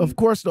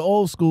 the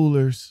old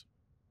schoolers,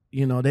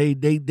 you know,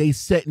 they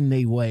set in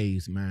their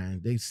ways,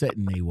 man. They set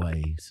in their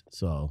ways.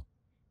 So,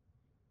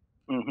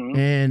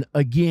 and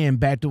again,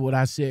 back to what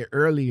I said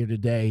earlier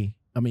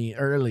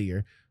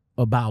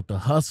about the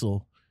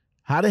hustle.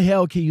 How the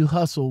hell can you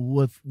hustle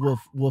with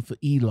an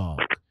e-log?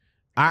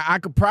 I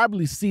could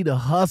probably see the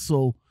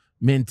hustle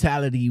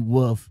mentality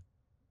with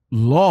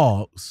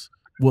logs,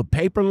 with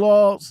paper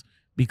logs,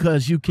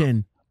 because you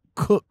can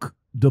cook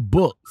the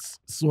books,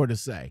 sort of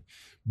say,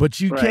 but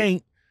you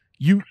can't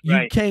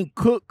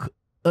cook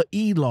a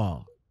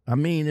e-log. I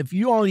mean, if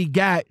you only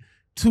got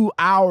 2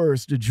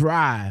 hours to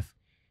drive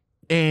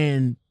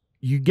and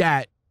you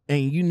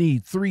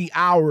need 3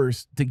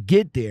 hours to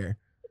get there,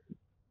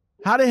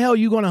 how the hell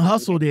you gonna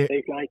hustle there?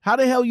 How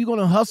the hell you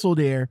gonna hustle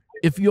there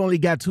if you only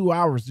got 2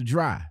 hours to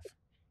drive?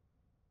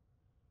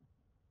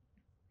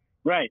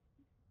 Right.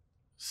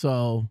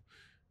 So,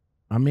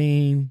 I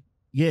mean,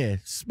 yeah.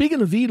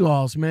 Speaking of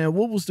e-logs, man,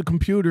 what was the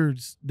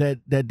computers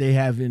that they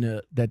have in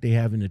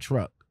the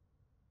truck?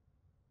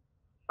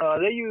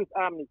 They use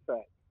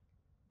OmniTrack.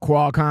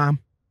 Qualcomm.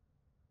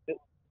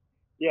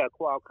 Yeah,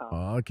 Qualcomm.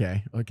 Oh,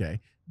 okay.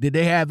 Did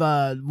they have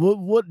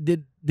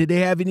did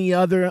they have any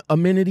other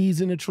amenities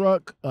in the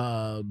truck?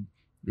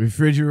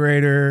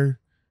 Refrigerator,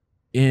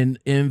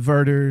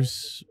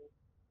 inverters.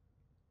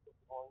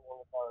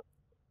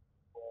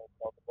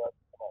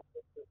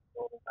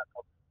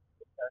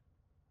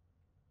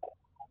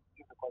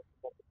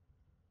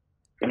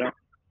 I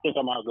think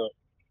I'm all good.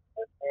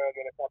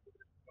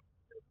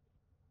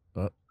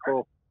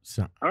 Cool.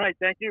 So, all right,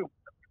 thank you.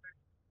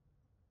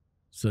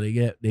 So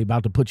they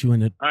about to put you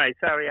in the. All right,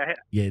 sorry.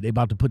 They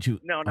about to put you.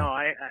 No,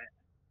 I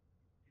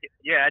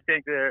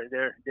think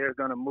they're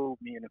gonna move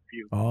me in a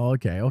few. Oh,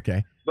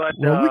 okay. But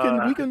well,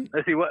 we can.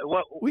 Let's see what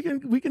we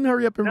can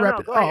hurry up and wrap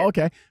it. Oh,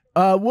 okay.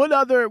 What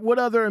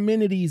other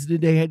amenities do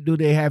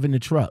they have in the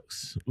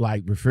trucks,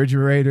 like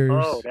refrigerators?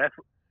 Oh,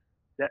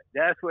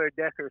 that's where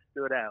Decker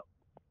stood out.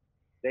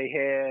 They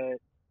had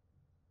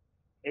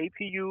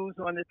APUs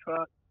on the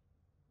truck,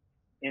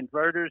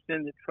 inverters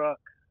in the truck,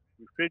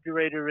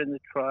 refrigerator in the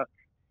truck,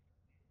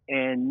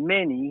 and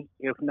many,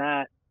 if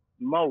not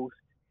most,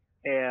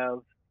 have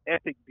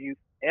Epic View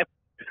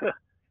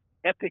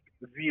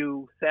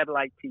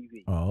satellite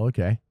TV. Oh,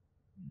 okay.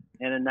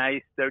 And a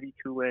nice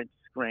 32-inch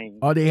screen.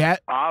 Oh, they had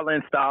all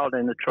installed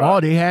in the truck.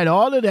 Oh, they had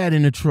all of that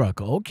in the truck.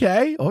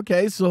 Okay.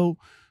 So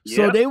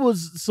they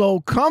was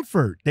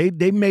comfort.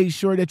 They made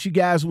sure that you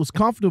guys was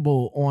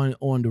comfortable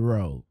on the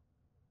road.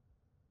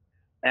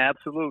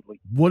 Absolutely.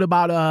 What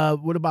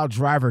about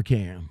driver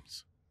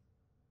cams?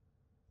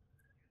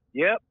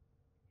 Yep.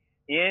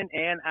 In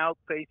and out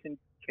facing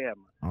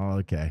camera. Oh,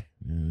 okay.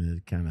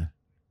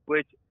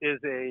 Which is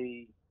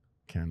a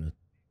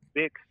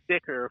big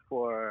sticker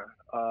for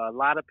a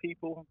lot of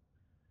people.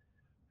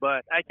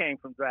 But I came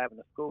from driving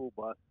a school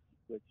bus,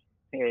 which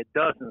had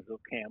dozens of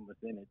cameras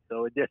in it,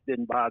 so it just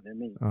didn't bother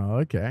me. Oh,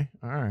 okay.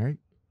 All right.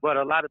 But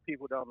a lot of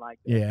people don't like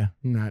that. Yeah,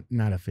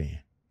 not a fan.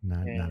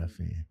 Not a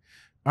fan.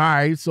 All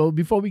right, so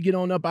before we get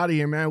on up out of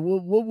here, man,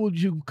 what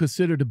would you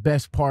consider the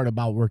best part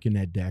about working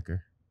at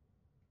Decker?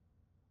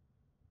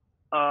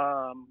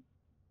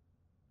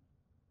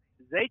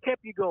 They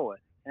kept you going,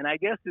 and I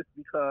guess it's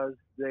because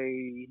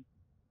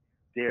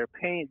they're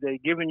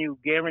giving you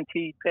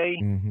guaranteed pay,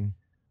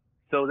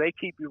 so they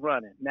keep you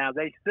running. Now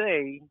they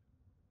say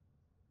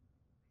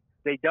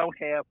they don't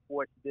have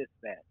forced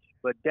dispatch,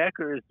 but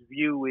Decker's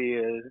view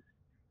is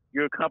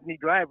you're a company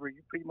driver.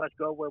 You pretty much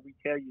go where we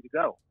tell you to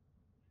go.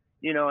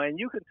 You know, and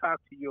you can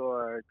talk to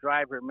your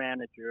driver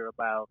manager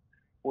about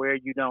where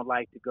you don't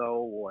like to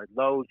go or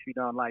loads you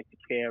don't like to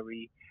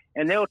carry,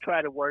 and they'll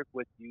try to work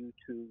with you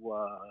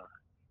to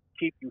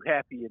keep you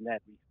happy in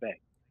that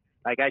respect.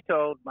 Like I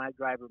told my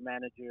driver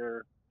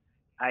manager,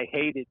 I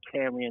hated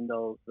carrying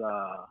those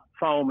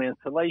foam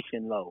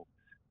insulation loads.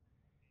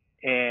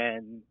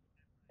 And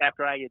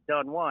after I had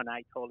done one,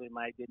 I told him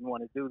I didn't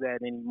want to do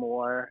that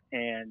anymore,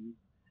 and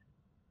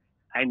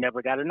I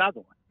never got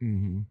another one.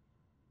 Mm-hmm.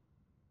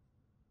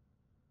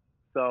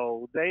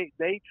 So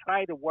they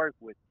try to work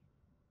with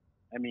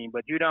you. I mean,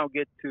 but you don't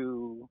get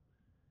to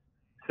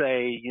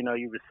say, you know,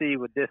 you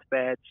receive a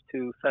dispatch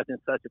to such and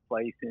such a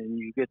place and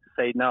you get to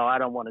say, no, I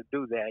don't want to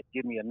do that.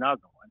 Give me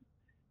another one.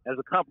 As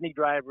a company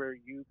driver,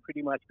 you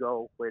pretty much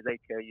go where they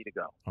tell you to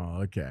go.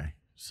 Oh, okay.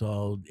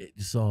 So.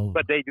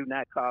 But they do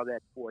not call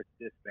that forced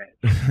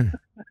dispatch.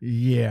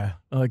 Yeah.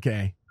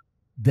 Okay.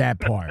 That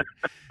part.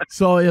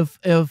 So if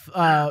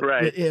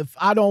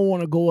I don't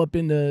want to go up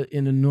in the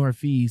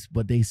Northeast,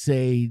 but they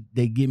say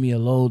they give me a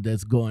load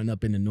that's going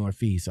up in the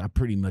Northeast, I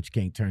pretty much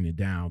can't turn it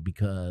down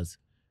because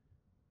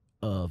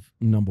of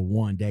number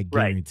one, that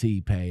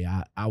guaranteed pay.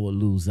 I would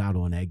lose out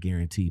on that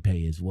guaranteed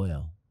pay as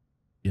well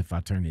if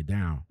I turn it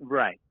down.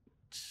 Right.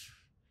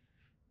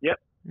 Yep.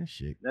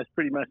 That's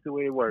pretty much the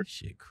way it works.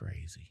 That shit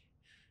crazy.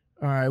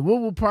 All right. What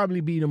will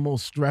probably be the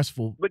most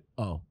stressful?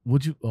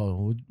 What you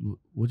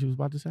was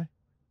about to say?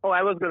 Oh,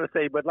 I was going to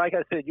say, but like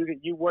I said,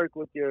 you work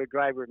with your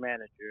driver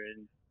manager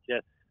and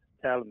just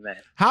tell them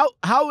that.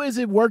 How is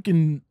it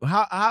working?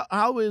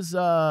 How's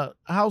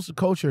the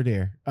culture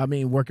there? I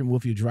mean, working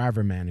with your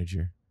driver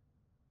manager.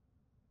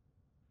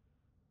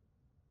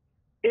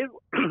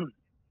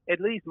 At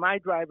least my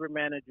driver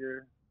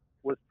manager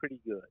was pretty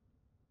good.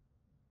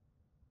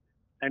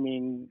 I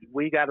mean,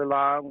 we got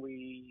along.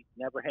 We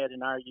never had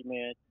an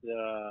argument.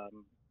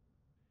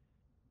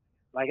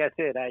 Like I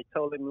said, I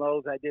told him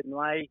loads I didn't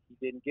like. He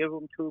didn't give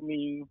them to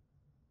me.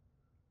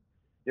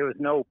 There was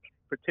no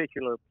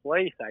particular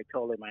place I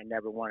told him I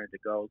never wanted to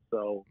go,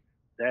 so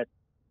that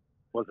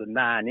was a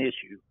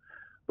non-issue.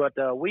 But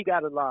we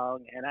got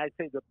along, and I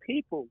say the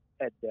people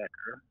at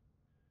Decker,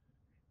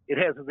 it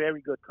has a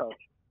very good culture.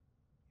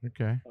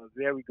 Okay. A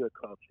very good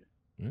culture.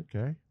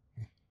 Okay.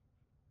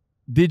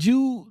 Did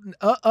you,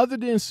 other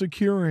than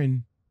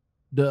securing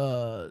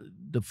the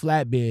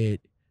flatbed,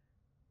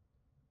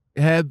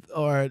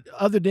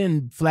 other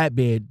than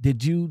flatbed,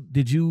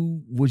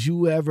 was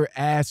you ever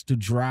asked to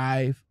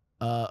drive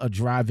a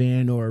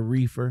drive-in or a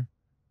reefer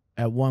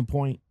at one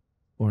point,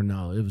 or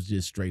no? It was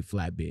just straight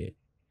flatbed.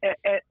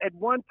 At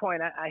one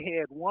point, I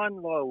had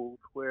one load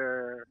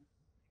where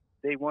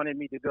they wanted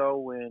me to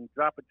go and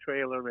drop a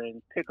trailer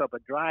and pick up a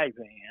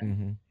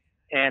drive-in,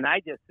 and I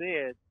just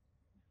said,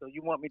 "So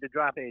you want me to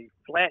drop a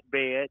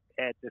flatbed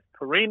at this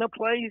Purina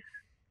place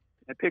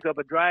and pick up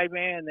a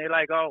drive-in?" They're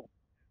like, "Oh.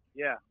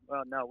 Yeah,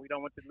 well, no, we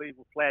don't want to leave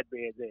a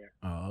flatbed there."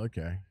 Oh,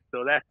 okay.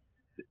 So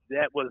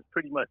that was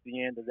pretty much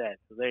the end of that.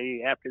 So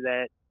after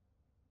that,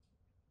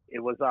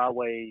 it was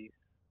always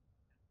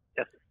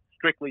just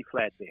strictly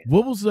flatbed.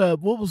 What was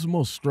the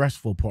most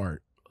stressful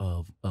part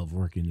of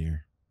working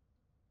there,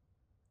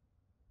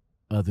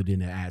 other than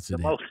the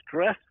accident? The most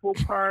stressful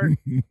part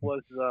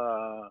was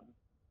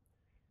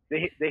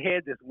they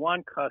had this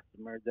one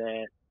customer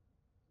that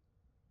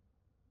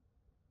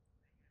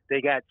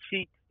they got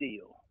sheet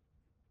steel.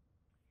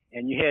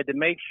 And you had to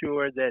make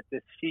sure that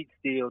the sheet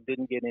steel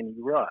didn't get any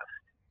rust.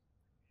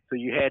 So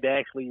you had to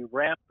actually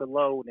wrap the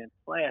load in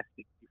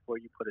plastic before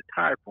you put a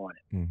tarp on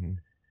it. Mm-hmm.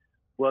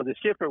 Well, the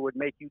shipper would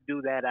make you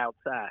do that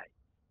outside.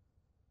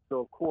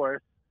 So, of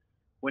course,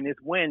 when it's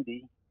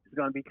windy, it's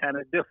going to be kind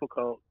of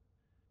difficult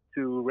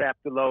to wrap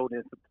the load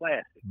in some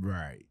plastic.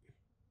 Right.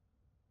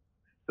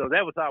 So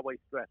that was always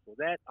stressful.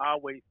 That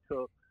always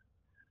took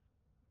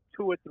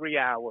 2 or 3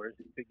 hours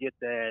to get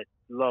that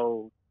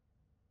load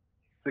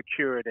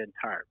secured and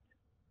tarped.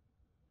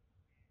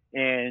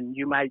 And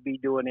you might be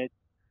doing it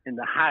in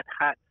the hot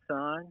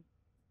sun,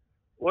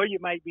 or you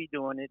might be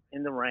doing it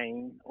in the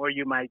rain, or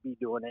you might be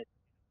doing it,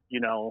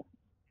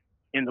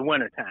 in the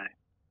wintertime.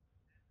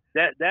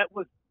 That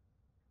was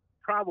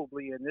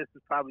probably, and this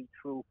is probably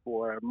true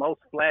for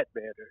most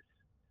flatbedders,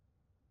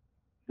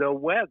 the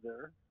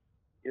weather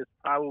is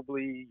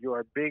probably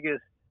your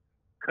biggest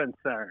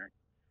concern.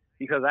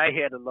 Because I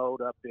had a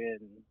load up in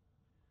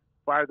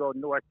Fargo,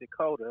 North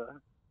Dakota,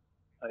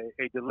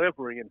 a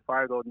delivery in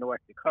Fargo,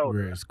 North Dakota.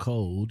 Where it's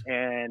cold.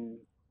 And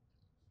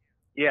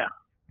yeah,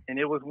 and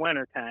it was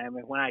wintertime.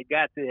 And when I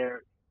got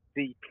there,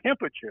 the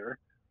temperature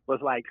was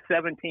like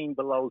 17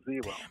 below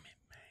zero. Damn it,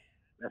 man.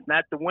 That's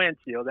not the wind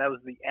chill. That was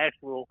the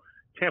actual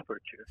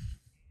temperature.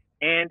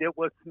 And it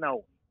was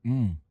snowing.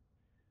 Mm.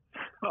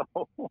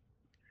 So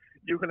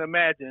you can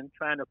imagine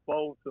trying to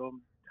fold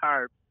some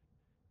tarps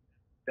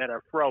that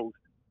are frozen.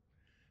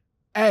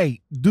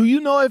 Hey, do you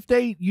know if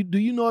they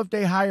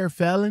hire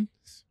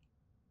felons?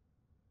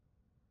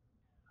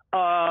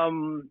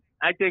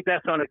 I think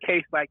that's on a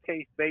case by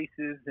case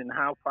basis and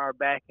how far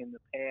back in the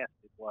past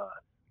it was.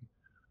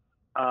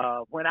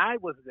 When I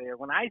was there,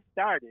 when I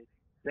started,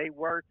 they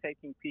were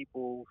taking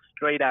people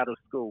straight out of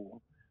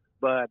school,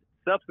 but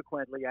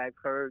subsequently I've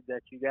heard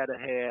that you got to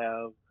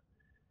have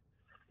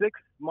 6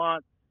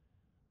 months.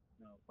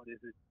 No, what is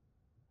it?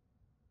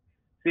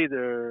 It's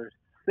either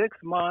 6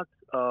 months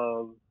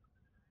of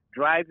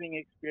driving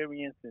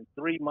experience and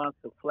 3 months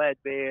of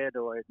flatbed,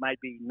 or it might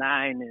be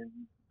 9 and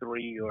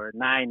 3 or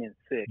 9 and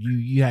 6.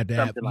 You have to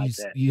have like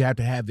that. You have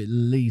to have at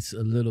least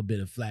a little bit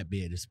of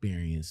flatbed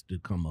experience to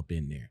come up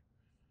in there.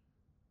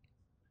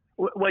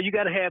 Well, you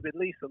got to have at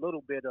least a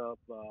little bit of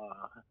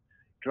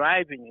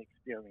driving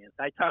experience.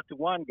 I talked to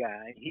one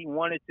guy. He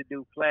wanted to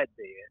do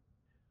flatbed,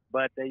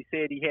 but they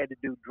said he had to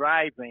do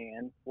dry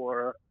van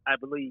for, I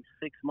believe,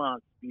 6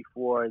 months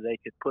before they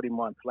could put him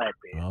on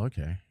flatbed. Oh,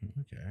 okay.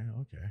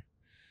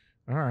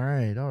 All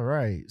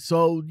right.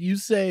 So you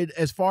said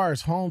as far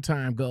as home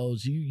time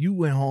goes, you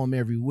went home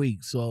every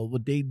week. So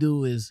what they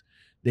do is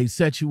they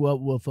set you up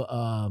with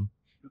a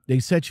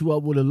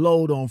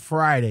load on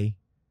Friday,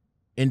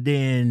 and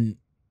then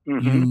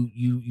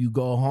you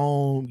go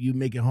home. You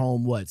make it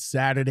home what,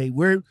 Saturday?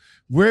 Where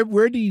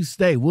do you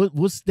stay?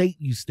 What state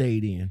you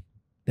stayed in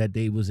that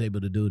they was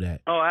able to do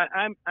that? Oh,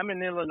 I'm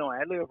in Illinois.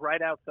 I live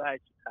right outside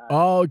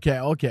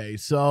Chicago. Okay.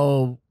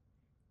 So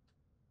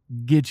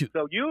get you.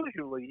 So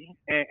usually,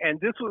 and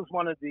this was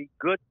one of the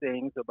good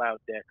things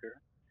about Decker,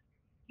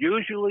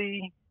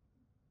 usually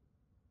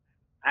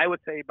I would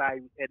say by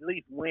at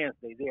least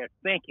Wednesday, they're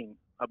thinking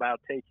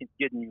about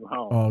getting you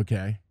home.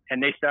 Okay.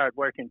 And they start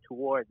working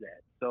toward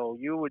that. So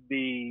you would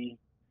be,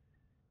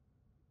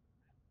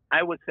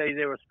 I would say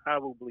there was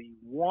probably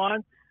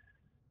once,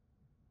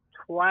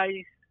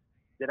 twice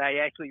that I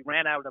actually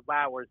ran out of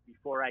hours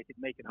before I could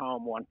make it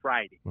home on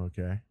Friday.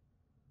 Okay.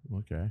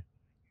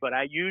 But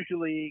I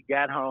usually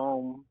got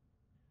home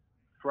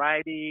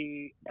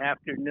Friday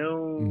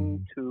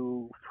afternoon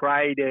to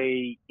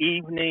Friday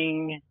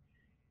evening,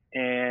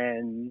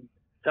 and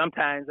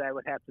sometimes I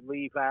would have to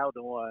leave out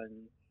on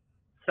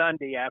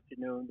Sunday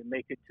afternoon to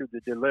make it to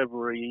the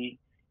delivery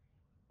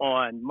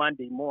on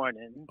Monday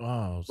morning.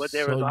 Oh, but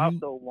there was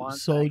also one.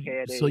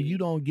 You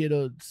don't get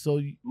a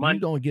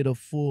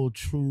full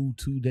true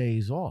 2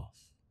 days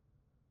off.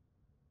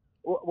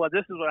 Well,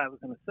 this is what I was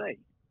going to say.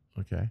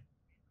 Okay.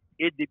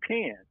 It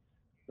depends.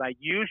 Like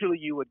usually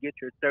you would get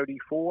your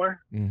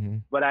 34,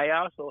 but I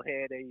also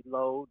had a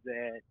load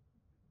that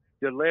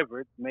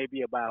delivered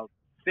maybe about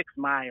 6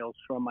 miles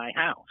from my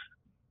house.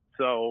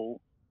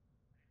 So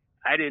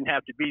I didn't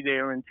have to be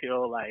there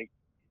until like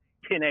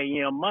 10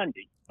 a.m.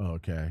 Monday.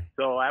 Okay.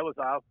 So I was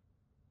off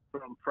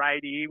from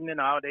Friday evening,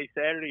 all day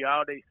Saturday,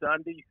 all day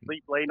Sunday,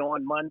 sleep late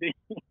on Monday,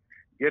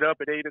 get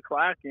up at 8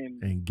 o'clock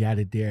and got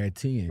it there at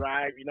 10.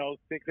 Drive,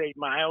 6-8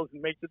 miles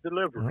and make the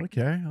delivery.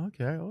 Okay,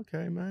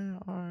 man.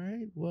 All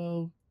right.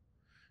 Well,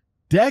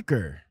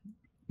 Decker.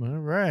 All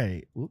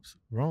right. Oops,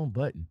 wrong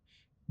button.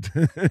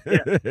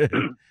 Yeah.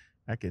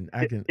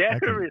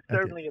 Decker is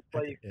certainly a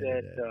place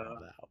that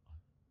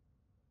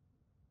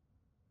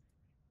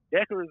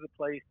Decker is a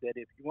place that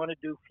if you want to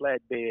do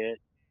flatbed,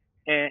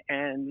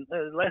 and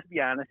let's be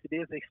honest, it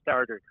is a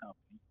starter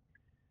company.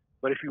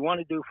 But if you want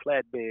to do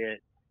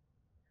flatbed,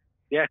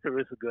 Decker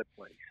is a good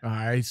place. All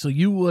right, so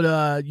you would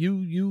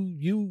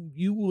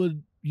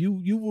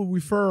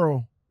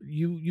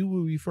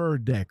refer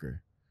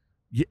Decker,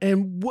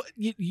 and what?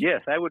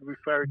 Yes, I would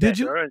refer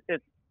Decker.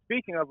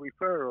 Speaking of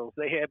referrals,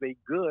 they have a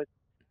good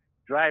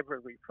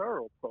driver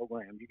referral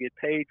program. You get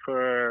paid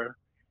for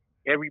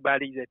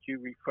everybody that you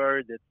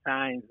refer that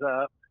signs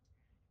up,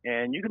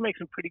 and you can make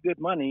some pretty good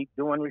money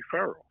doing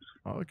referrals.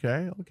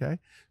 Okay.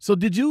 So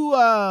did you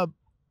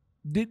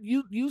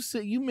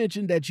you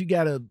mentioned that you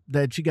got a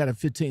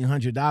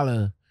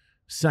 $1,500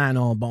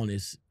 sign-on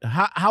bonus?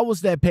 How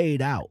was that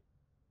paid out?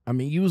 I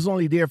mean, you was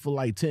only there for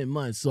like 10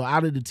 months. So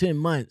out of the 10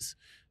 months,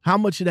 how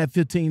much of that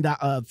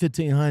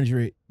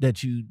 $1,500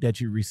 that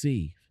you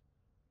received?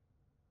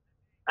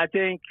 I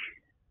think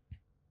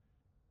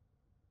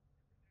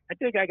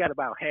I got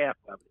about half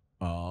of it.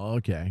 Oh,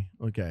 okay.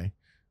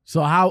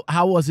 So how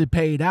was it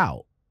paid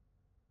out?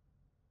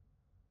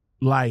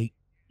 Like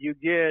you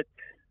get,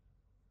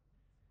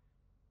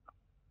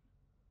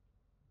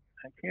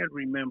 I can't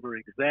remember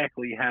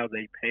exactly how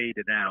they paid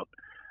it out,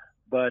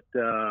 but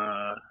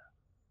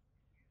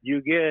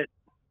you get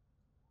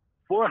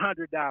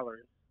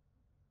 $400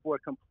 for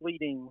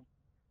completing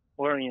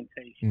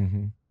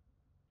orientation.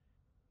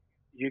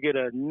 You get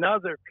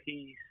another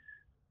piece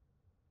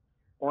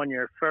on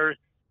your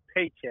first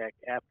paycheck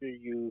after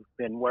you've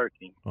been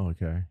working.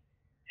 Okay.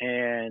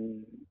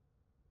 And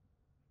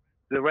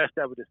the rest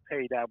of it is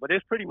paid out. But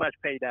it's pretty much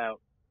paid out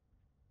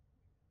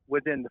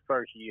within the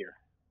first year.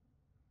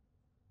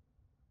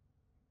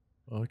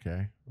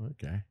 Okay.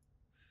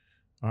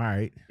 All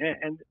right.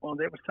 And well,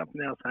 there was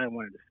something else I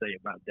wanted to say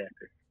about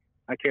Decker.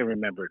 I can't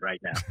remember it right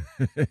now.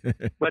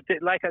 But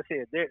like I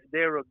said,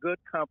 they're a good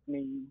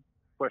company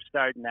for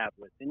starting out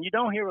with. And you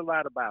don't hear a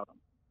lot about them.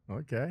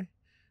 Okay.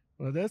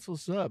 Well, that's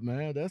what's up,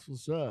 man. That's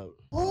what's up.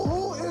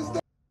 Who is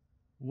that?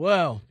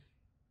 Well,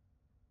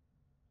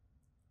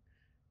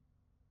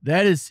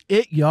 that is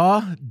it,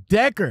 y'all.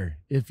 Decker.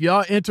 If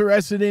y'all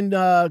interested in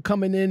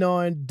coming in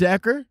on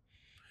Decker,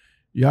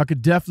 y'all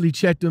could definitely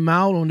check them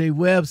out on their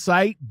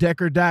website,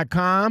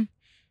 Decker.com.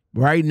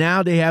 Right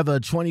now, they have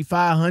a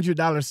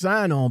 $2,500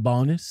 sign-on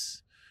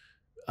bonus.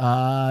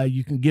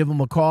 You can give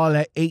them a call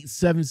at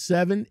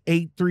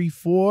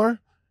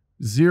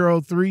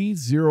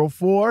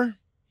 877-834-0304.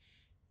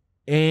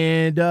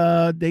 And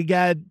they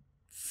got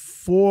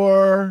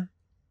 4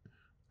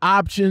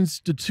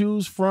 options to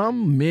choose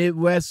from: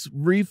 Midwest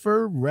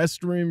Reefer,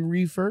 Western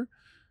Reefer.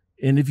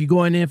 And if you're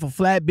going in for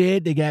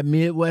flatbed, they got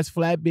Midwest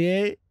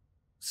Flatbed,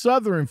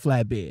 Southern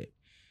Flatbed.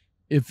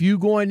 If you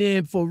going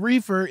in for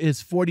reefer,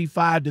 it's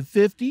 45 to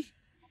 50,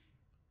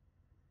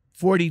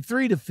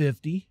 43 to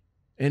 50.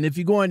 And if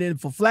you're going in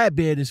for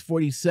flatbed, it's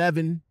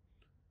 47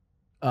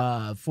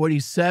 to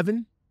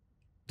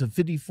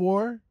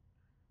 54,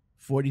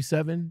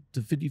 47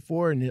 to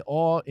 54. And it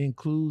all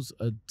includes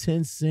a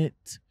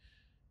 10-cent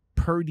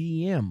per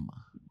diem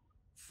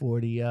for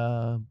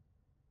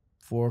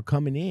for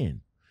coming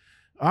in.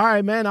 All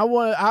right, man.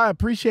 I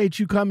appreciate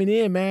you coming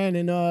in, man,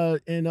 and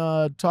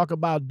talk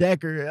about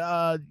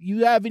Decker.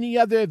 You have any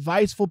other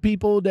advice for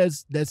people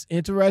that's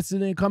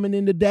interested in coming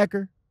into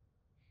Decker?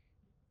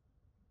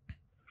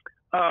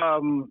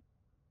 Ask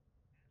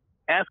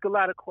a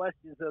lot of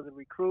questions of the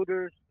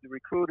recruiters. The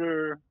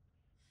recruiter,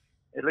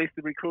 at least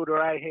the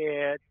recruiter I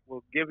had,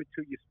 will give it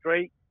to you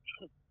straight.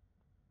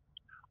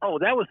 Oh,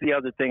 that was the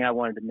other thing I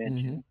wanted to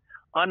mention. Mm-hmm.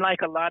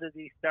 Unlike a lot of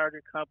these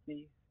starter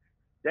companies,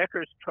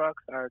 Decker's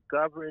trucks are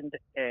governed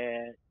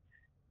at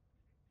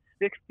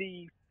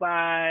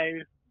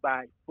 65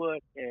 by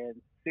foot and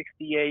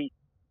 68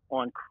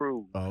 on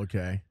cruise. Oh,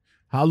 okay.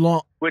 How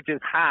long? Which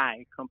is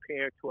high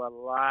compared to a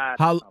lot.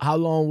 How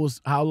long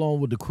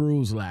would the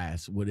cruise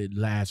last? Would it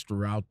last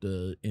throughout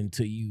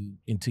until you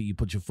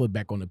put your foot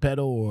back on the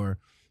pedal, or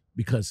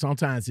because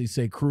sometimes they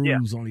say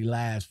cruise only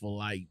lasts for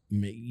like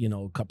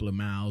a couple of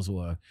miles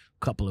or a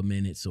couple of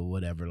minutes or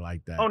whatever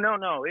like that? Oh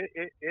no,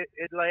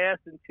 it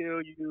lasts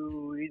until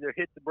you either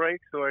hit the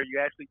brakes or you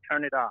actually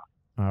turn it off.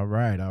 All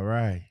right.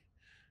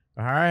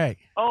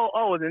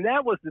 Oh, then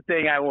that was the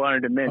thing I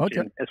wanted to mention.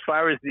 Okay. As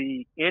far as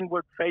the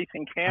inward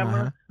facing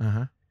camera,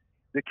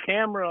 the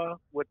camera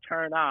would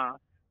turn off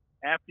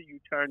after you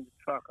turn the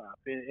truck off,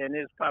 and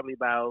it's probably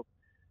about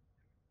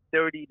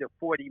 30 to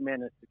 40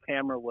 minutes. The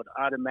camera would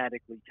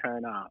automatically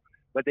turn off,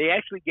 but they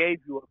actually gave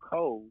you a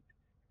code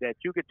that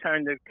you could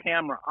turn the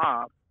camera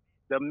off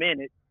the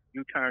minute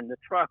you turn the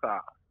truck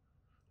off.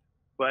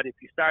 But if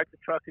you start the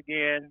truck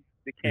again,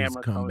 the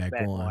camera comes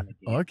back on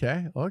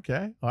again.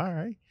 Okay. All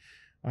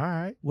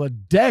right. Well,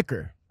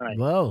 Decker. Right.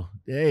 Well,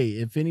 hey,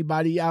 if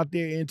anybody out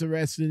there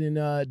interested in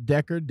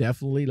Decker,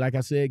 definitely, like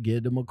I said,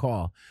 give them a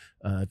call.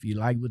 If you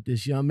like what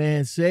this young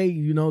man say,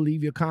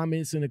 leave your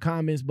comments in the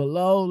comments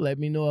below. Let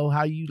me know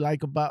how you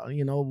like about,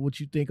 what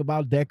you think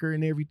about Decker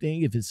and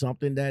everything. If it's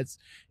something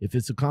if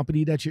it's a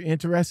company that you're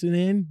interested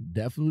in,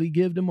 definitely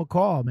give them a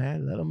call,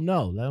 man. Let them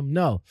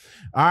know.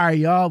 All right,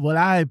 y'all. Well,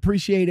 I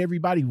appreciate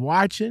everybody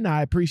watching.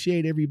 I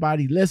appreciate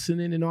everybody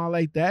listening and all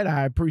like that.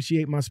 I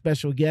appreciate my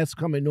special guests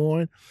coming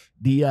on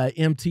the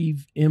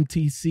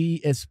MTC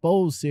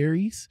Exposed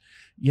series,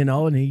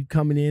 and he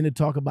coming in to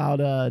talk about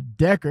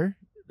Decker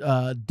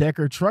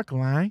truck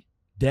line,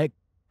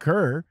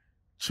 Decker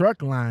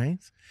truck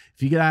lines.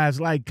 If you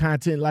guys like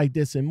content like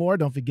this and more,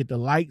 don't forget to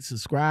like,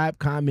 subscribe,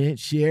 comment,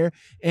 share,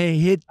 and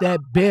hit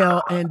that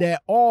bell and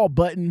that all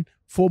button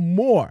for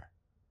more.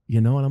 You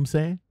know what I'm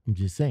saying? I'm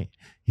just saying,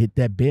 hit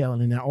that bell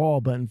and that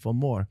all button for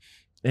more.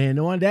 And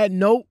on that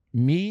note,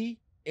 me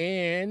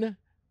and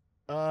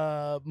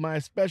my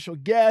special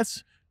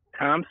guest,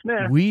 Tom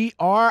Smith, we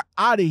are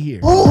out of here.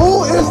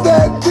 Who is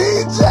that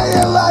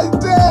DJ like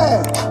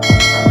that?